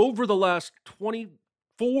over the last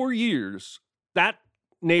 24 years, that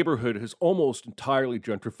neighborhood has almost entirely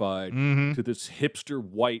gentrified to this hipster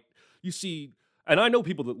white. You see, and I know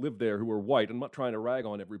people that live there who are white. I'm not trying to rag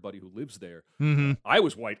on everybody who lives there. I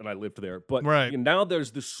was white and I lived there, but now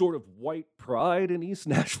there's this sort of white pride in East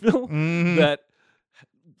Nashville that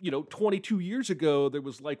 22 years ago there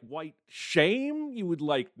was white shame. You would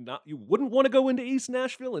you wouldn't want to go into East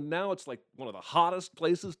Nashville, and now it's one of the hottest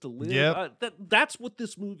places to live. Yep. That's what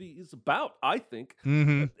this movie is about, I think.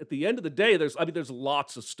 At the end of the day, there's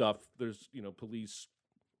lots of stuff. There's police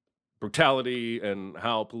brutality and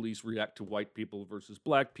how police react to white people versus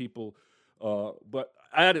black people. But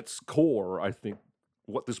at its core, I think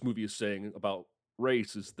what this movie is saying about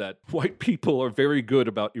race is that white people are very good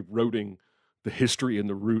about eroding the history and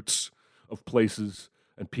the roots of places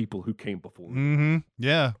and people who came before them.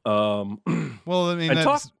 Yeah. Well, I mean,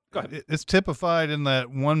 it's typified in that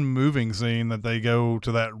one moving scene that they go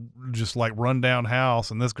to that just rundown house,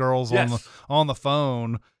 and this girl's on the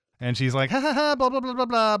phone. And she's like, ha ha ha, blah, blah, blah, blah,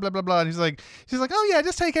 blah, blah, blah, blah. And she's like, oh yeah,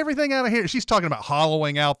 just take everything out of here. She's talking about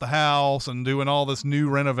hollowing out the house and doing all this new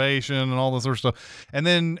renovation and all this sort of stuff. And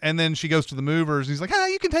then she goes to the movers. And he's like,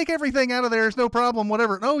 you can take everything out of there. It's no problem,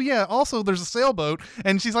 whatever. Oh yeah, also there's a sailboat.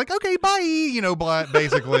 And she's like, okay, bye,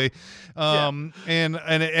 basically. And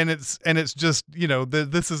it's just,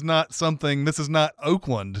 this is not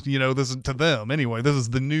Oakland, this is to them anyway. This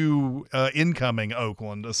is the new incoming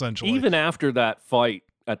Oakland, essentially. Even after that fight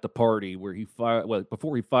at the party where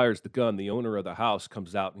before he fires the gun, the owner of the house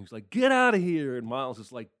comes out and he's like, get out of here. And Miles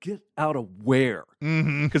is like, get out of where?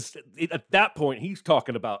 Because at that point, he's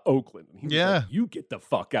talking about Oakland. And he was like, you get the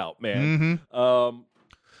fuck out, man.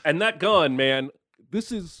 And that gun, man,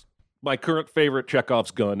 this is my current favorite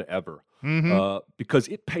Chekhov's gun ever, because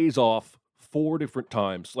it pays off 4 different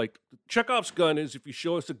times. Like, Chekhov's gun is, if you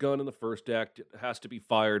show us a gun in the first act, it has to be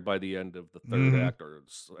fired by the end of the third act, or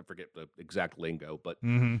I forget the exact lingo, but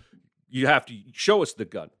you have to show us the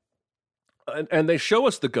gun. And they show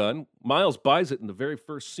us the gun. Miles buys it in the very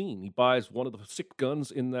first scene. He buys one of the 6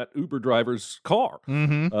 guns in that Uber driver's car.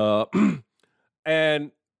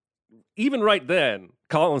 And even right then,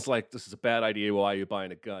 Colin's like, this is a bad idea. Why are you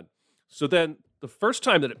buying a gun? So then the first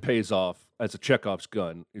time that it pays off as a Chekhov's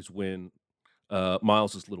gun is when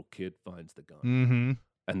Miles's little kid finds the gun.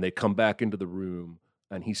 And they come back into the room,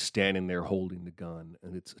 and he's standing there holding the gun,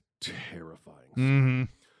 and it's terrifying.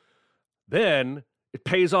 Then it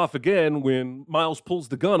pays off again when Miles pulls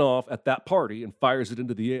the gun off at that party and fires it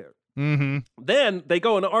into the air. Then they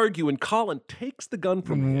go and argue, and Colin takes the gun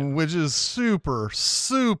from him. Which is super,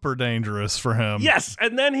 super dangerous for him. Yes,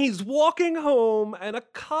 and then he's walking home, and a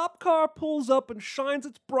cop car pulls up and shines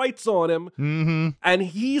its brights on him, and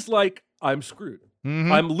he's like, I'm screwed.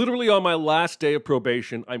 I'm literally on my last day of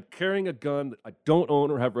probation. I'm carrying a gun that I don't own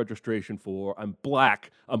or have registration for. I'm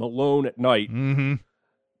black. I'm alone at night.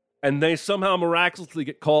 And they somehow miraculously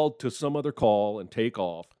get called to some other call and take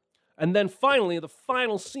off. And then finally, the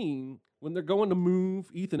final scene, when they're going to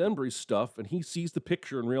move Ethan Embry's stuff, and he sees the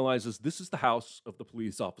picture and realizes this is the house of the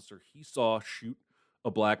police officer he saw shoot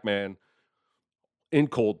a black man in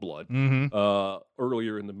cold blood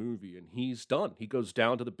earlier in the movie. And he's done. He goes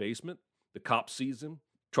down to the basement. The cop sees him,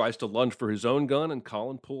 tries to lunge for his own gun, and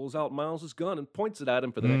Colin pulls out Miles's gun and points it at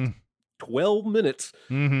him for the next 12 minutes.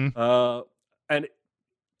 And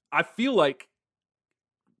I feel like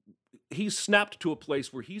he's snapped to a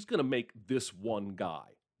place where he's going to make this one guy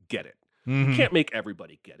get it. He can't make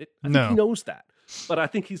everybody get it. I think he knows that. But I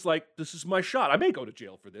think he's like, this is my shot. I may go to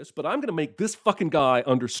jail for this, but I'm going to make this fucking guy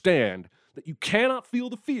understand that you cannot feel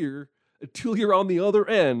the fear until you're on the other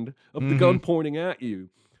end of the gun pointing at you.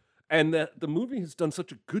 And that the movie has done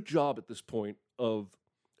such a good job at this point of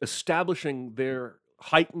establishing their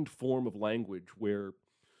heightened form of language where,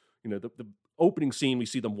 you know, the opening scene, we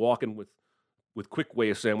see them walking with quick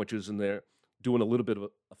way sandwiches, and they're doing a little bit of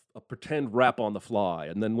a pretend rap on the fly.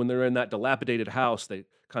 And then when they're in that dilapidated house, they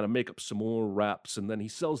kind of make up some more raps. And then he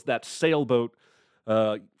sells that sailboat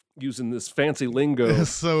using this fancy lingo. It's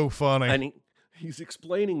so funny. And he's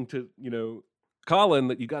explaining to, you know, Colin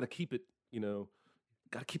that you got to keep it, you know,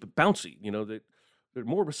 got to keep it bouncy. You know, that they're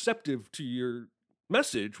more receptive to your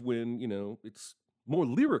message when, you know, it's more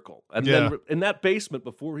lyrical. And then in that basement,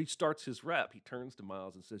 before he starts his rap, he turns to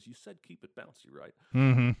Miles and says, you said keep it bouncy, right?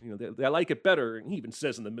 You know, they like it better. And he even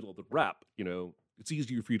says in the middle of the rap, you know, it's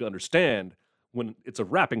easier for you to understand when it's a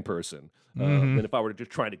rapping person than if I were to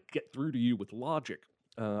just try to get through to you with logic.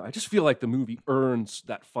 I just feel like the movie earns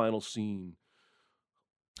that final scene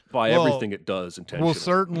by everything it does intentionally. Well,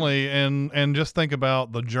 certainly, and just think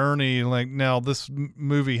about the journey. Like, now this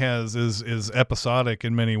movie is episodic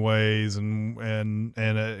in many ways, and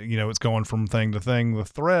you know, it's going from thing to thing. The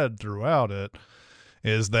thread throughout it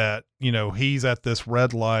is that, you know, he's at this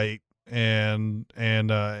red light, and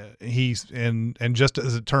he's just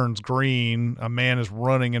as it turns green, a man is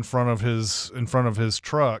running in front of his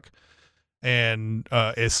truck, and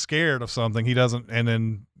is scared of something. He doesn't, and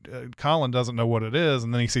then Colin doesn't know what it is,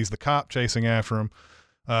 and then he sees the cop chasing after him.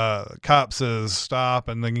 Cop says stop,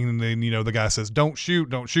 and then you know, the guy says don't shoot,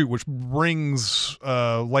 which brings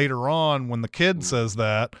later on when the kid says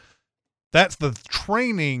that's the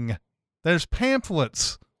training. There's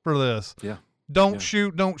pamphlets for this. Don't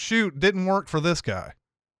shoot didn't work for this guy.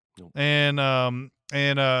 Nope.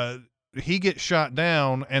 And he gets shot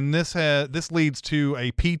down, and this leads to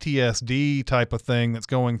a PTSD type of thing that's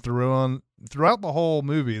going throughout the whole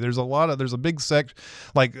movie. There's a big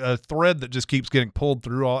like a thread that just keeps getting pulled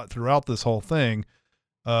throughout this whole thing.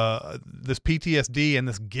 This PTSD and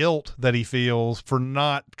this guilt that he feels for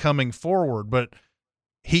not coming forward, but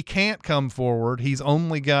he can't come forward. He's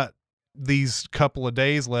only got these couple of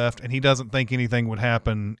days left, and he doesn't think anything would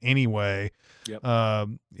happen anyway.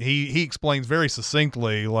 He explains very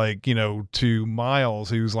succinctly, like, you know, to Miles,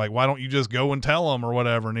 who's like, why don't you just go and tell him or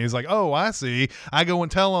whatever? And he's like, oh, I see. I go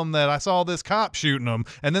and tell him that I saw this cop shooting him.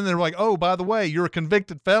 And then they're like, oh, by the way, you're a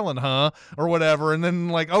convicted felon, huh? Or whatever. And then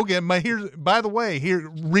like, okay, by the way,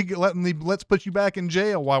 let's put you back in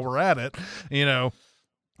jail while we're at it, you know?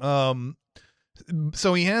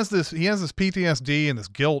 So he has this PTSD and this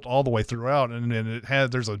guilt all the way throughout, and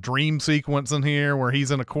there's a dream sequence in here where he's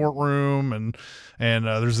in a courtroom, and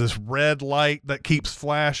there's this red light that keeps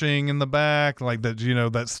flashing in the back, like that, you know,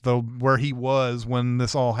 that's where he was when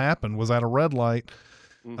this all happened, was at a red light.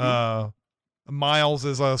 Miles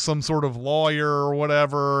is some sort of lawyer or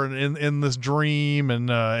whatever in this dream,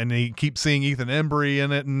 and he keeps seeing Ethan Embry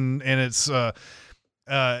in it, and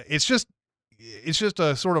it's just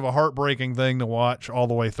a sort of a heartbreaking thing to watch all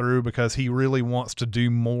the way through, because he really wants to do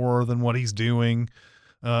more than what he's doing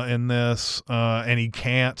in this, and he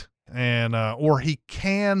can't, or he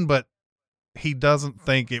can, but he doesn't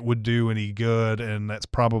think it would do any good, and that's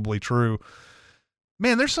probably true.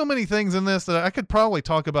 Man, there's so many things in this that I could probably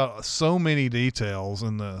talk about, so many details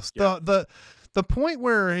in this. Yeah. The point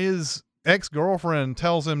where his ex-girlfriend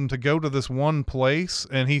tells him to go to this one place,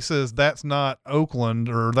 and he says that's not Oakland,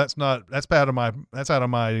 or that's beyond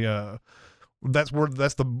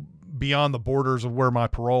the borders of where my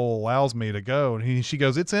parole allows me to go. And she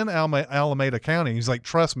goes, it's in Alameda County. He's like,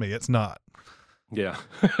 trust me, it's not. Yeah.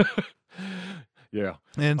 Yeah.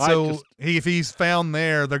 And so if he's found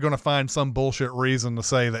there, they're going to find some bullshit reason to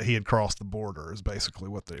say that he had crossed the border, is basically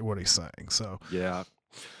what he's saying. So yeah,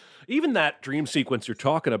 even that dream sequence you're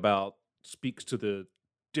talking about speaks to the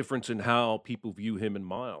difference in how people view him and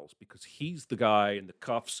Miles, because he's the guy in the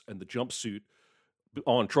cuffs and the jumpsuit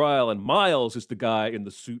on trial, and Miles is the guy in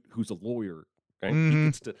the suit who's a lawyer. Right? He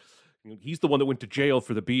gets to, he's the one that went to jail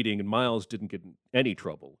for the beating, and Miles didn't get in any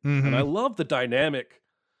trouble. And I love the dynamic.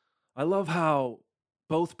 I love how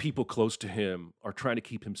both people close to him are trying to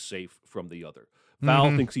keep him safe from the other.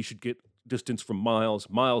 Val thinks he should get distance from Miles.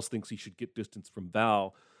 Miles thinks he should get distance from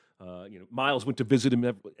Val. Miles went to visit him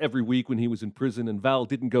every week when he was in prison, and Val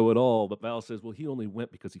didn't go at all. But Val says, well, he only went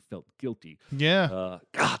because he felt guilty. Yeah.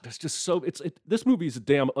 God, that's just so, this movie is a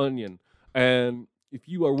damn onion. And if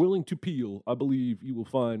you are willing to peel, I believe you will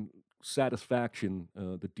find satisfaction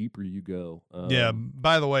the deeper you go. Yeah.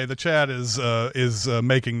 By the way, the chat is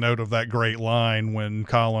making note of that great line when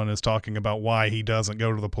Colin is talking about why he doesn't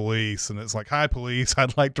go to the police, and it's like, "Hi, police!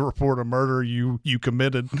 I'd like to report a murder you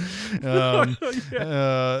committed." That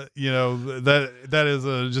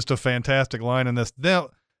is just a fantastic line in this. Now,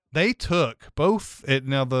 they took both it.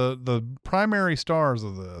 Now the primary stars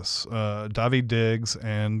of this, Daveed Diggs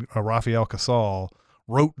and Rafael Casal,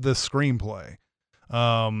 wrote this screenplay.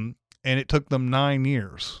 And it took them 9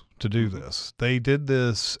 years to do this. They did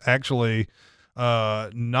this actually,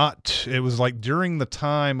 it was like during the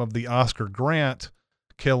time of the Oscar Grant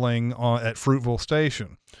killing at Fruitville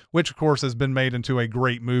Station, which of course has been made into a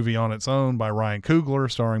great movie on its own by Ryan Coogler,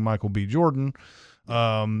 starring Michael B. Jordan,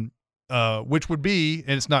 which would be,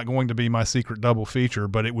 and it's not going to be my secret double feature,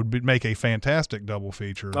 but it would make a fantastic double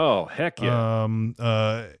feature. Oh, heck yeah.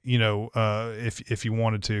 If you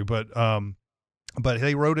wanted to, but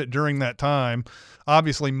they wrote it during that time.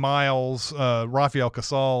 Obviously, Miles, Rafael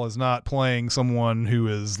Casal, is not playing someone who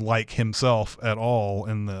is like himself at all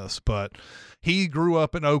in this, but he grew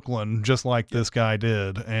up in Oakland just like this guy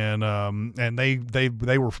did, and he and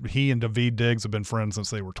Daveed Diggs have been friends since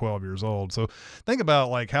they were 12 years old. So think about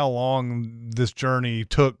like how long this journey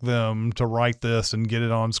took them to write this and get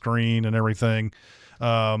it on screen and everything.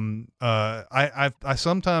 I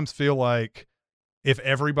sometimes feel like if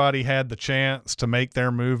everybody had the chance to make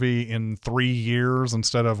their movie in 3 years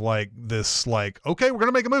instead of like this, like, okay, we're going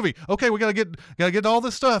to make a movie. Okay, we got to get all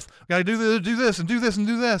this stuff. Got to do this and do this and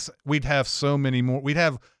do this. We'd have so many more. We'd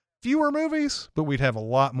have fewer movies, but we'd have a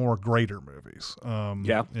lot more greater movies.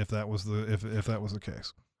 If that was the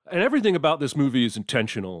case. And everything about this movie is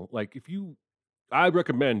intentional. Like I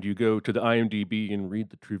recommend you go to the IMDb and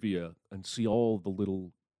read the trivia and see all the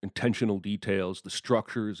little intentional details. The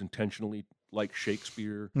structure is intentionally like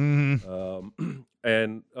Shakespeare. And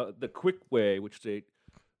the quick way,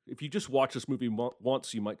 if you just watch this movie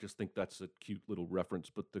once, you might just think that's a cute little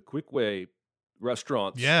reference, but the Quick Way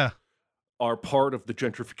restaurants are part of the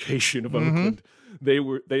gentrification of Oakland.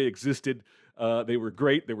 They existed. They were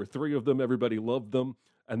great. There were 3 of them. Everybody loved them.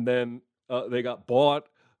 And then they got bought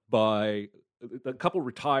by a couple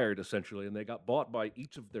retired essentially, and they got bought by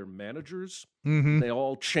each of their managers. They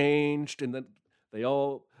all changed, and then they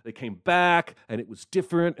came back, and it was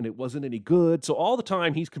different, and it wasn't any good. So all the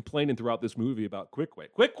time he's complaining throughout this movie about Quick Way.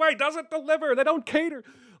 Quick Way doesn't deliver. They don't cater.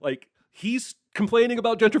 Like, he's complaining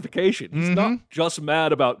about gentrification. He's not just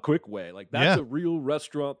mad about Quick Way. Like, that's a real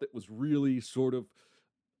restaurant that was really sort of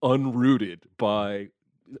unrooted by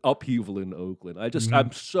upheaval in Oakland.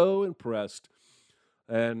 I'm so impressed.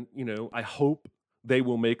 And, I hope they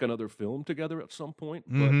will make another film together at some point.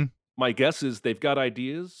 But my guess is they've got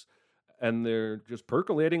ideas, and they're just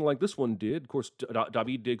percolating like this one did. Of course,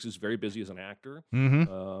 Daveed Diggs is very busy as an actor.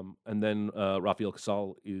 And then Rafael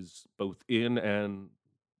Casal is both in and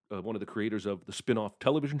one of the creators of the spin-off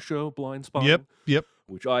television show Blind Spot. Yep.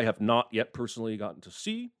 Which I have not yet personally gotten to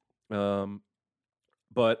see.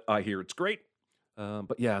 But I hear it's great.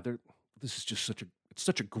 But yeah, this is just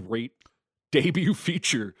such a great debut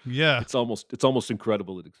feature. Yeah. It's almost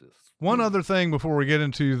incredible it exists. One other thing before we get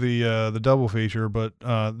into the double feature, but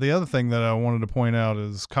the other thing that I wanted to point out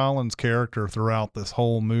is Colin's character throughout this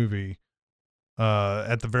whole movie,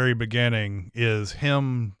 at the very beginning, is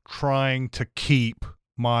him trying to keep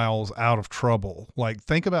Miles out of trouble. Like,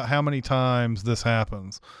 think about how many times this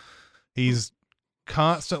happens. He's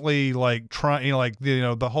constantly like trying, like,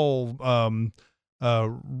 the whole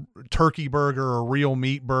turkey burger or real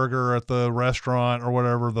meat burger at the restaurant or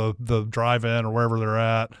whatever, the drive-in or wherever they're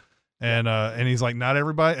at. And he's like, not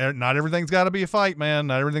everything's got to be a fight, man.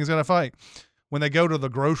 Not everything's got to fight. When they go to the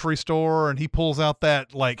grocery store and he pulls out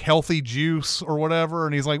that like healthy juice or whatever,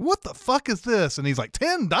 and he's like, what the fuck is this? And he's like,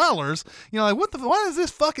 $10? Like, why is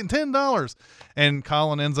this fucking $10? And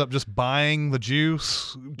Colin ends up just buying the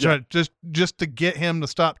juice just to get him to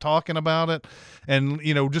stop talking about it, and,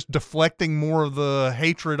 just deflecting more of the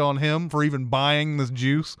hatred on him for even buying this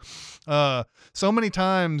juice. So many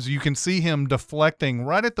times you can see him deflecting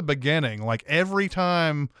right at the beginning. Like every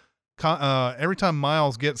time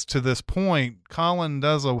Miles gets to this point, Colin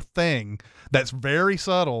does a thing that's very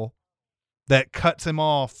subtle that cuts him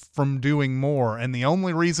off from doing more. And the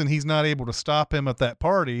only reason he's not able to stop him at that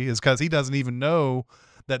party is because he doesn't even know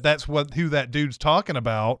that that's who that dude's talking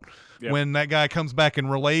about. Yep. When that guy comes back and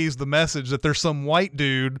relays the message that there's some white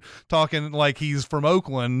dude talking like he's from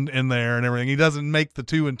Oakland in there and everything. He doesn't make the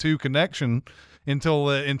 2 and 2 connection until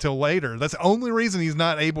later. That's the only reason he's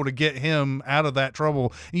not able to get him out of that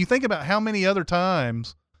trouble. And you think about how many other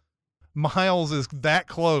times Miles is that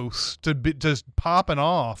close to just popping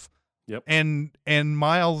off. Yep. And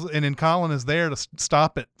Miles and then Colin is there to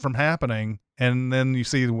stop it from happening. And then you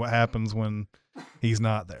see what happens when he's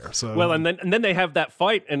not there. So well, and then they have that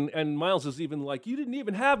fight, and Miles is even like, you didn't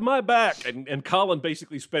even have my back, and Colin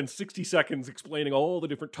basically spends 60 seconds explaining all the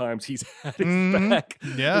different times he's had his back,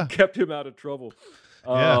 and kept him out of trouble.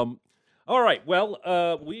 All right,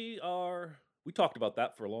 well, we talked about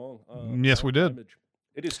that for a long. Yes, we did.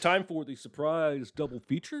 It is time for the surprise double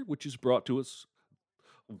feature, which is brought to us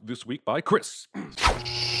this week by Chris.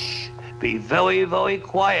 Be very, very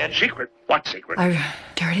quiet. Secret? What secret? Our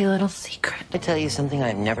dirty little secret. I tell you something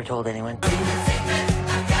I've never told anyone.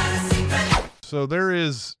 So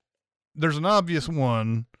there's an obvious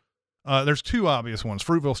one. There's two obvious ones.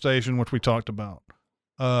 Fruitville Station, which we talked about.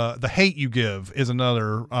 The Hate U Give is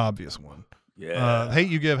another obvious one. Yeah. Hate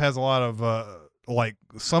U Give has a lot of like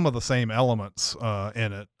some of the same elements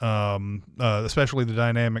in it, especially the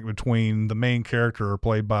dynamic between the main character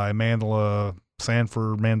played by Mandela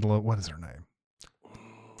Sanford. What is her name?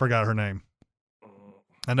 Forgot her name.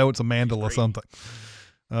 I know it's a Mandela something.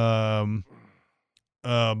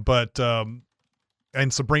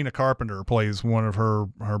 And Sabrina Carpenter plays one of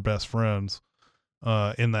her best friends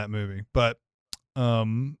in that movie. But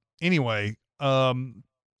anyway,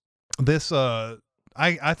 this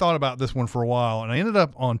I thought about this one for a while, and I ended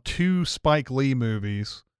up on two Spike Lee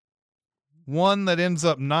movies. One that ends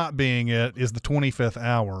up not being it is The 25th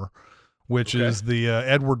Hour, which is the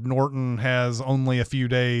Edward Norton has only a few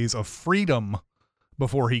days of freedom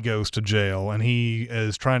before he goes to jail, and he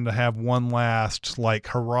is trying to have one last like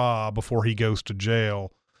hurrah before he goes to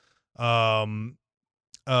jail. That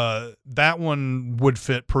one would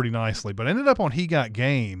fit pretty nicely, but I ended up on He Got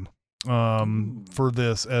Game for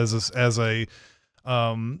this as a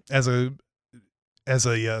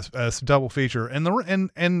double feature,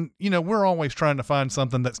 and you know, we're always trying to find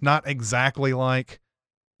something that's not exactly like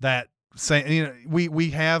that. We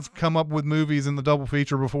have come up with movies in the double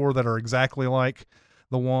feature before that are exactly like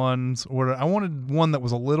the ones, or I wanted one that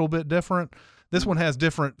was a little bit different. This one has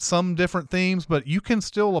some different themes, but you can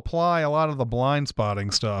still apply a lot of the blind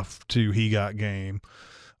spotting stuff to He Got Game,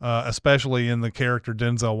 especially in the character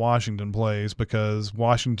Denzel Washington plays, because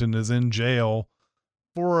Washington is in jail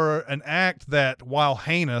for an act that, while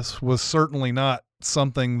heinous, was certainly not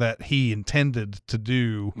something that he intended to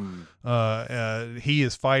do. He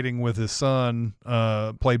is fighting with his son,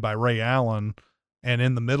 played by Ray Allen, and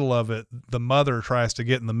in the middle of it, the mother tries to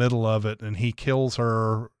get in the middle of it, and he kills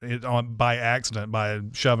her by accident by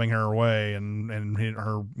shoving her away and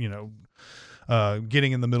her,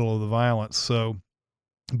 getting in the middle of the violence. So,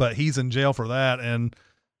 but he's in jail for that, and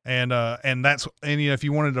if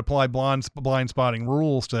you wanted to apply blind spotting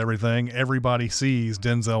rules to everything, everybody sees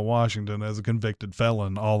Denzel Washington as a convicted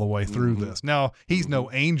felon all the way through this. Now, he's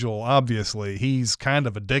no angel, obviously. He's kind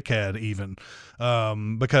of a dickhead even,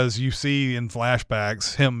 because you see in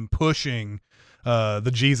flashbacks him pushing the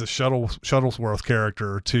Jesus Shuttlesworth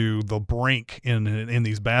character to the brink in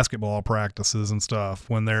these basketball practices and stuff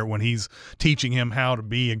when he's teaching him how to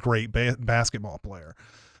be a great basketball player.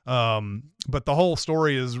 But the whole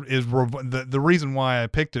story is the reason why I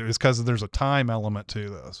picked it is because there's a time element to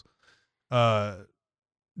this.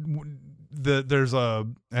 There's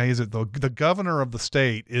the governor of the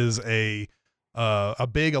state is a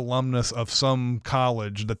big alumnus of some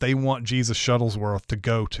college that they want Jesus Shuttlesworth to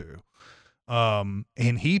go to.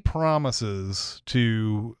 And he promises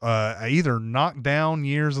to either knock down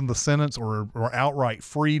years in the sentence or outright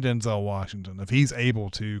free Denzel Washington if he's able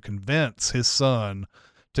to convince his son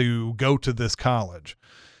to go to this college.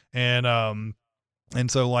 And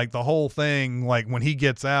so like the whole thing, like when he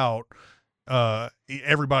gets out,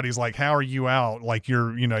 everybody's like, how are you out? Like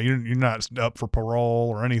you're not up for parole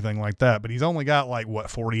or anything like that. But he's only got like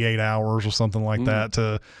 48 hours or something like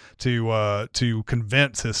that to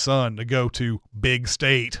convince his son to go to Big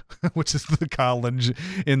State, which is the college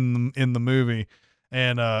in the movie.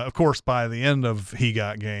 And of course, by the end of He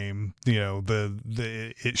Got Game,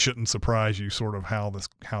 it shouldn't surprise you sort of how this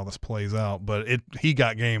plays out. But He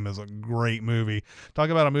Got Game is a great movie. Talk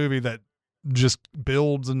about a movie that just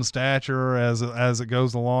builds in stature as it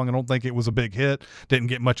goes along. I don't think it was a big hit. Didn't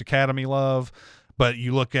get much Academy love, but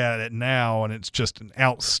you look at it now and it's just an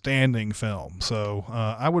outstanding film. So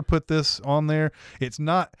I would put this on there. It's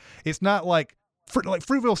not like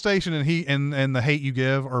Fruitvale Station and The Hate U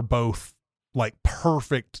Give are both like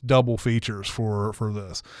perfect double features for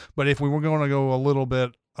this. But if we were going to go a little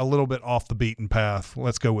bit off the beaten path,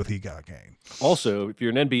 let's go with He Got Game. Also, if you're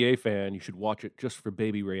an NBA fan, you should watch it just for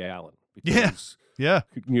Baby Ray Allen. Because, yeah.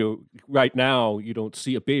 Right now you don't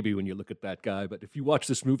see a baby when you look at that guy, but if you watch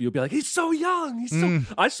this movie, you'll be like, he's so young.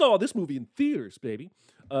 I saw this movie in theaters, baby.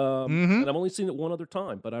 And I've only seen it one other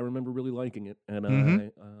time, but I remember really liking it,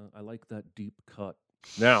 and I like that deep cut.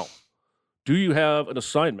 Now, do you have an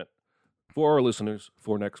assignment for our listeners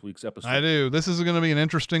for next week's episode? I do. This is going to be an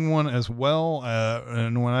interesting one as well.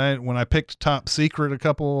 And when I picked Top Secret I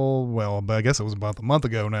guess it was about a month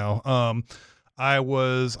ago now. I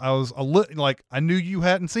was a little like, I knew you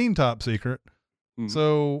hadn't seen Top Secret,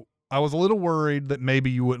 so I was a little worried that maybe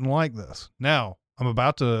you wouldn't like this. Now I'm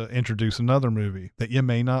about to introduce another movie that you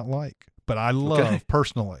may not like, but I love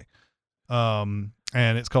personally. And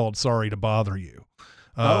it's called Sorry to Bother You,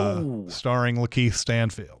 starring Lakeith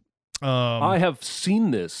Stanfield. I have seen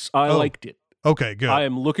this. I liked it. Okay, good. I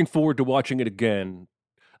am looking forward to watching it again.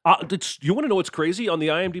 You want to know what's crazy? On the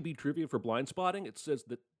IMDb trivia for Blind Spotting, it says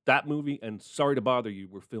that movie and Sorry to Bother You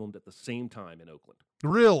were filmed at the same time in Oakland.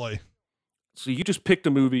 Really? So you just picked a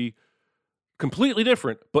movie completely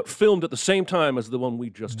different, but filmed at the same time as the one we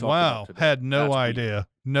just talked about today. Had no idea.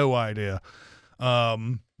 No idea.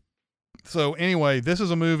 So anyway, this is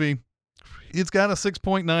a movie. It's got a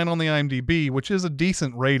 6.9 on the IMDb, which is a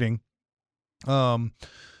decent rating. But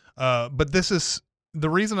this is the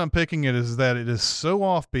reason I'm picking it is that it is so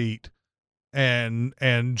offbeat and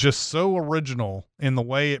just so original in the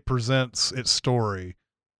way it presents its story,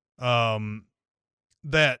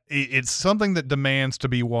 that it's something that demands to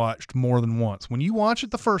be watched more than once. When you watch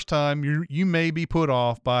it the first time, you may be put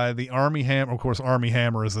off by the Armie Hammer. Of course, Armie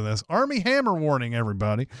Hammer is in this. Armie Hammer warning,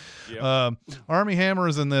 everybody. Yep. Armie Hammer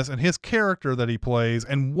is in this, and his character that he plays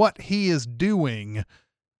and what he is doing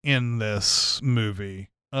in this movie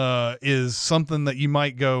is something that you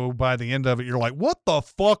might go by the end of it, you're like, what the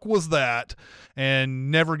fuck was that? And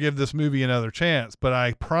never give this movie another chance. But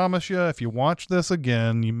I promise you, if you watch this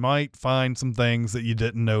again, you might find some things that you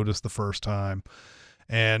didn't notice the first time.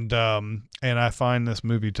 And I find this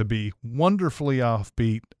movie to be wonderfully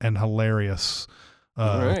offbeat and hilarious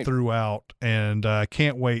throughout. And I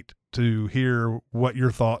can't wait to hear what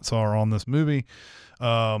your thoughts are on this movie.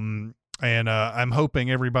 And I'm hoping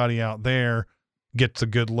everybody out there gets a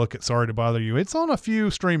good look at Sorry to Bother You. It's on a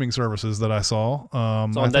few streaming services that I saw. It's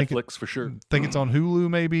on Netflix for sure. I think it's on Hulu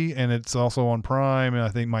maybe, and it's also on Prime, and I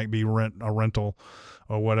think might be a rental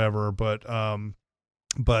or whatever. But I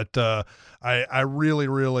really,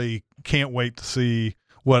 really can't wait to see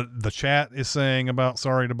what the chat is saying about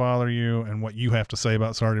Sorry to Bother You and what you have to say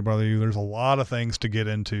about Sorry to Bother You. There's a lot of things to get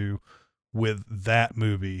into with that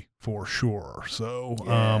movie for sure. So,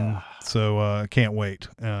 can't wait.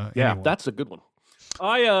 Anyway. That's a good one.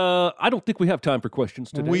 I don't think we have time for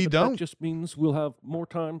questions today. We don't. That just means we'll have more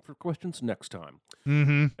time for questions next time.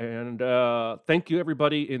 Mm-hmm. And thank you,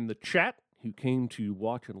 everybody in the chat who came to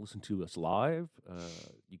watch and listen to us live.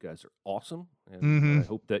 You guys are awesome. And I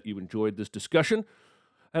hope that you enjoyed this discussion.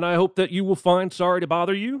 And I hope that you will find Sorry to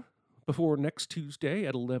Bother You before next Tuesday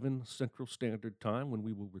at 11 Central Standard Time, when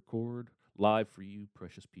we will record live for you,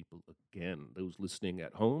 precious people, again. Those listening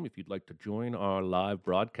at home, if you'd like to join our live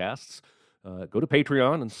broadcasts, go to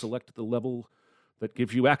Patreon and select the level that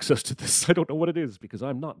gives you access to this. I don't know what it is because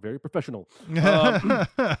I'm not very professional.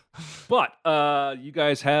 But you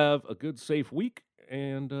guys have a good, safe week,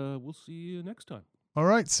 and we'll see you next time. All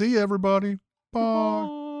right. See you, everybody. Bye.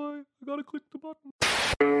 Bye. I gotta click the button.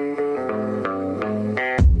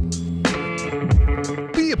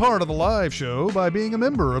 Be a part of the live show by being a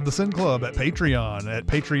member of the Sin Club at Patreon at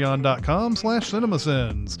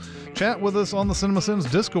patreon.com/cinemasins. Chat with us on the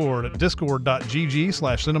CinemaSins Discord at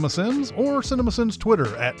discord.gg/cinemasins or CinemaSins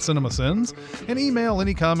Twitter at CinemaSins, and email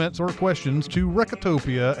any comments or questions to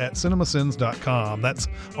recotopia@cinemasins.com. That's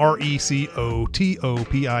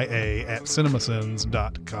RECOTOPIA at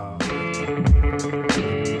cinemasins.com.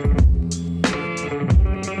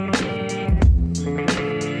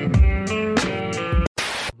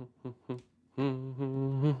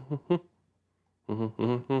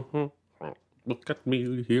 Look at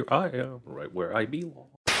me, here I am, right where I belong.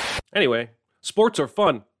 Anyway, sports are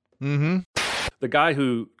fun. Mm-hmm. The guy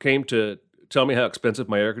who came to tell me how expensive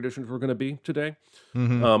my air conditioners were going to be today,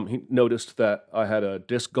 he noticed that I had a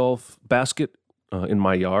disc golf basket in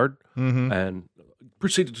my yard and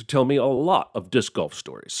proceeded to tell me a lot of disc golf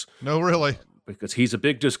stories. No, really? Because he's a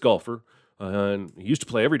big disc golfer and he used to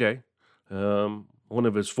play every day. One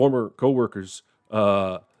of his former coworkers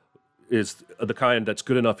is the kind that's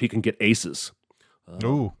good enough he can get aces.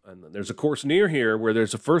 Ooh. And there's a course near here where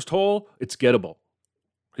there's a first hole. It's gettable.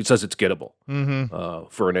 He says it's gettable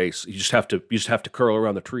for an ace. You just have to curl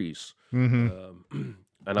around the trees. And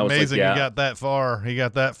I was Amazing like, yeah. he got that far. He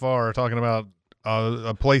got that far talking about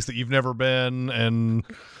a place that you've never been, and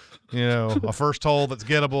a first hole that's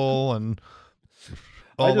gettable, and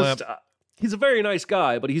all that. He's a very nice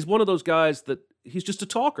guy, but he's one of those guys that he's just a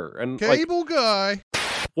talker. And Cable guy.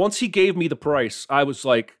 Once he gave me the price, I was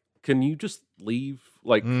like, can you just leave?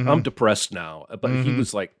 Like, I'm depressed now. But he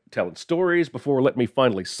was like telling stories before letting me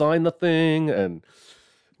finally sign the thing. And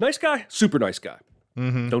nice guy, super nice guy.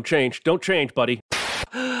 Don't change, buddy.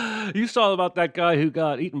 You saw about that guy who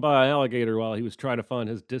got eaten by an alligator while he was trying to find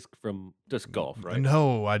his disc from disc golf, right?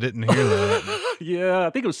 No, I didn't hear that. Yeah, I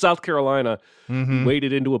think it was South Carolina. He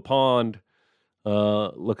waded into a pond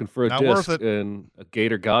looking for a Not disc, worth it. and a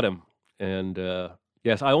gator got him. And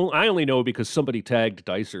yes, I only know because somebody tagged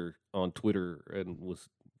Dicer on Twitter and was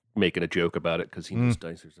making a joke about it because he knows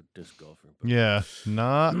Dicer's a disc golfer. But Yeah,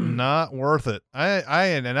 not worth it.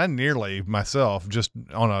 I nearly myself, just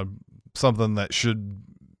on something that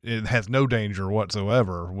it has no danger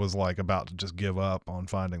whatsoever, was like about to just give up on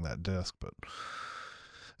finding that disc, but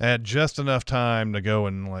I had just enough time to go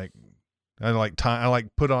and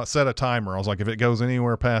set a timer. I was like, if it goes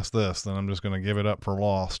anywhere past this, then I'm just going to give it up for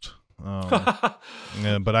lost.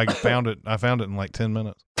 Yeah, but I found it in like 10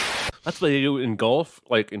 minutes. That's what they do in golf.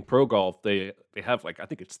 Like in pro golf, they have I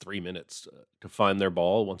think it's 3 minutes to find their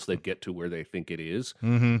ball once they get to where they think it is.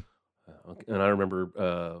 And I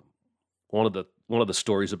remember one of the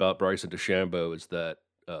stories about Bryson DeChambeau is that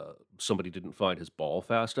somebody didn't find his ball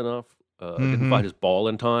fast enough, didn't find his ball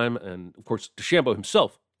in time, and of course DeChambeau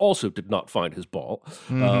himself also did not find his ball,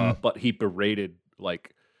 but he berated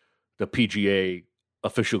like the PGA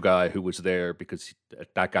official guy who was there because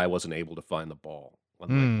that guy wasn't able to find the ball. Like,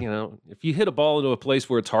 if you hit a ball into a place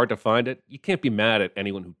where it's hard to find it, you can't be mad at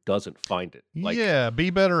anyone who doesn't find it. Yeah, be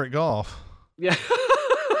better at golf. Yeah.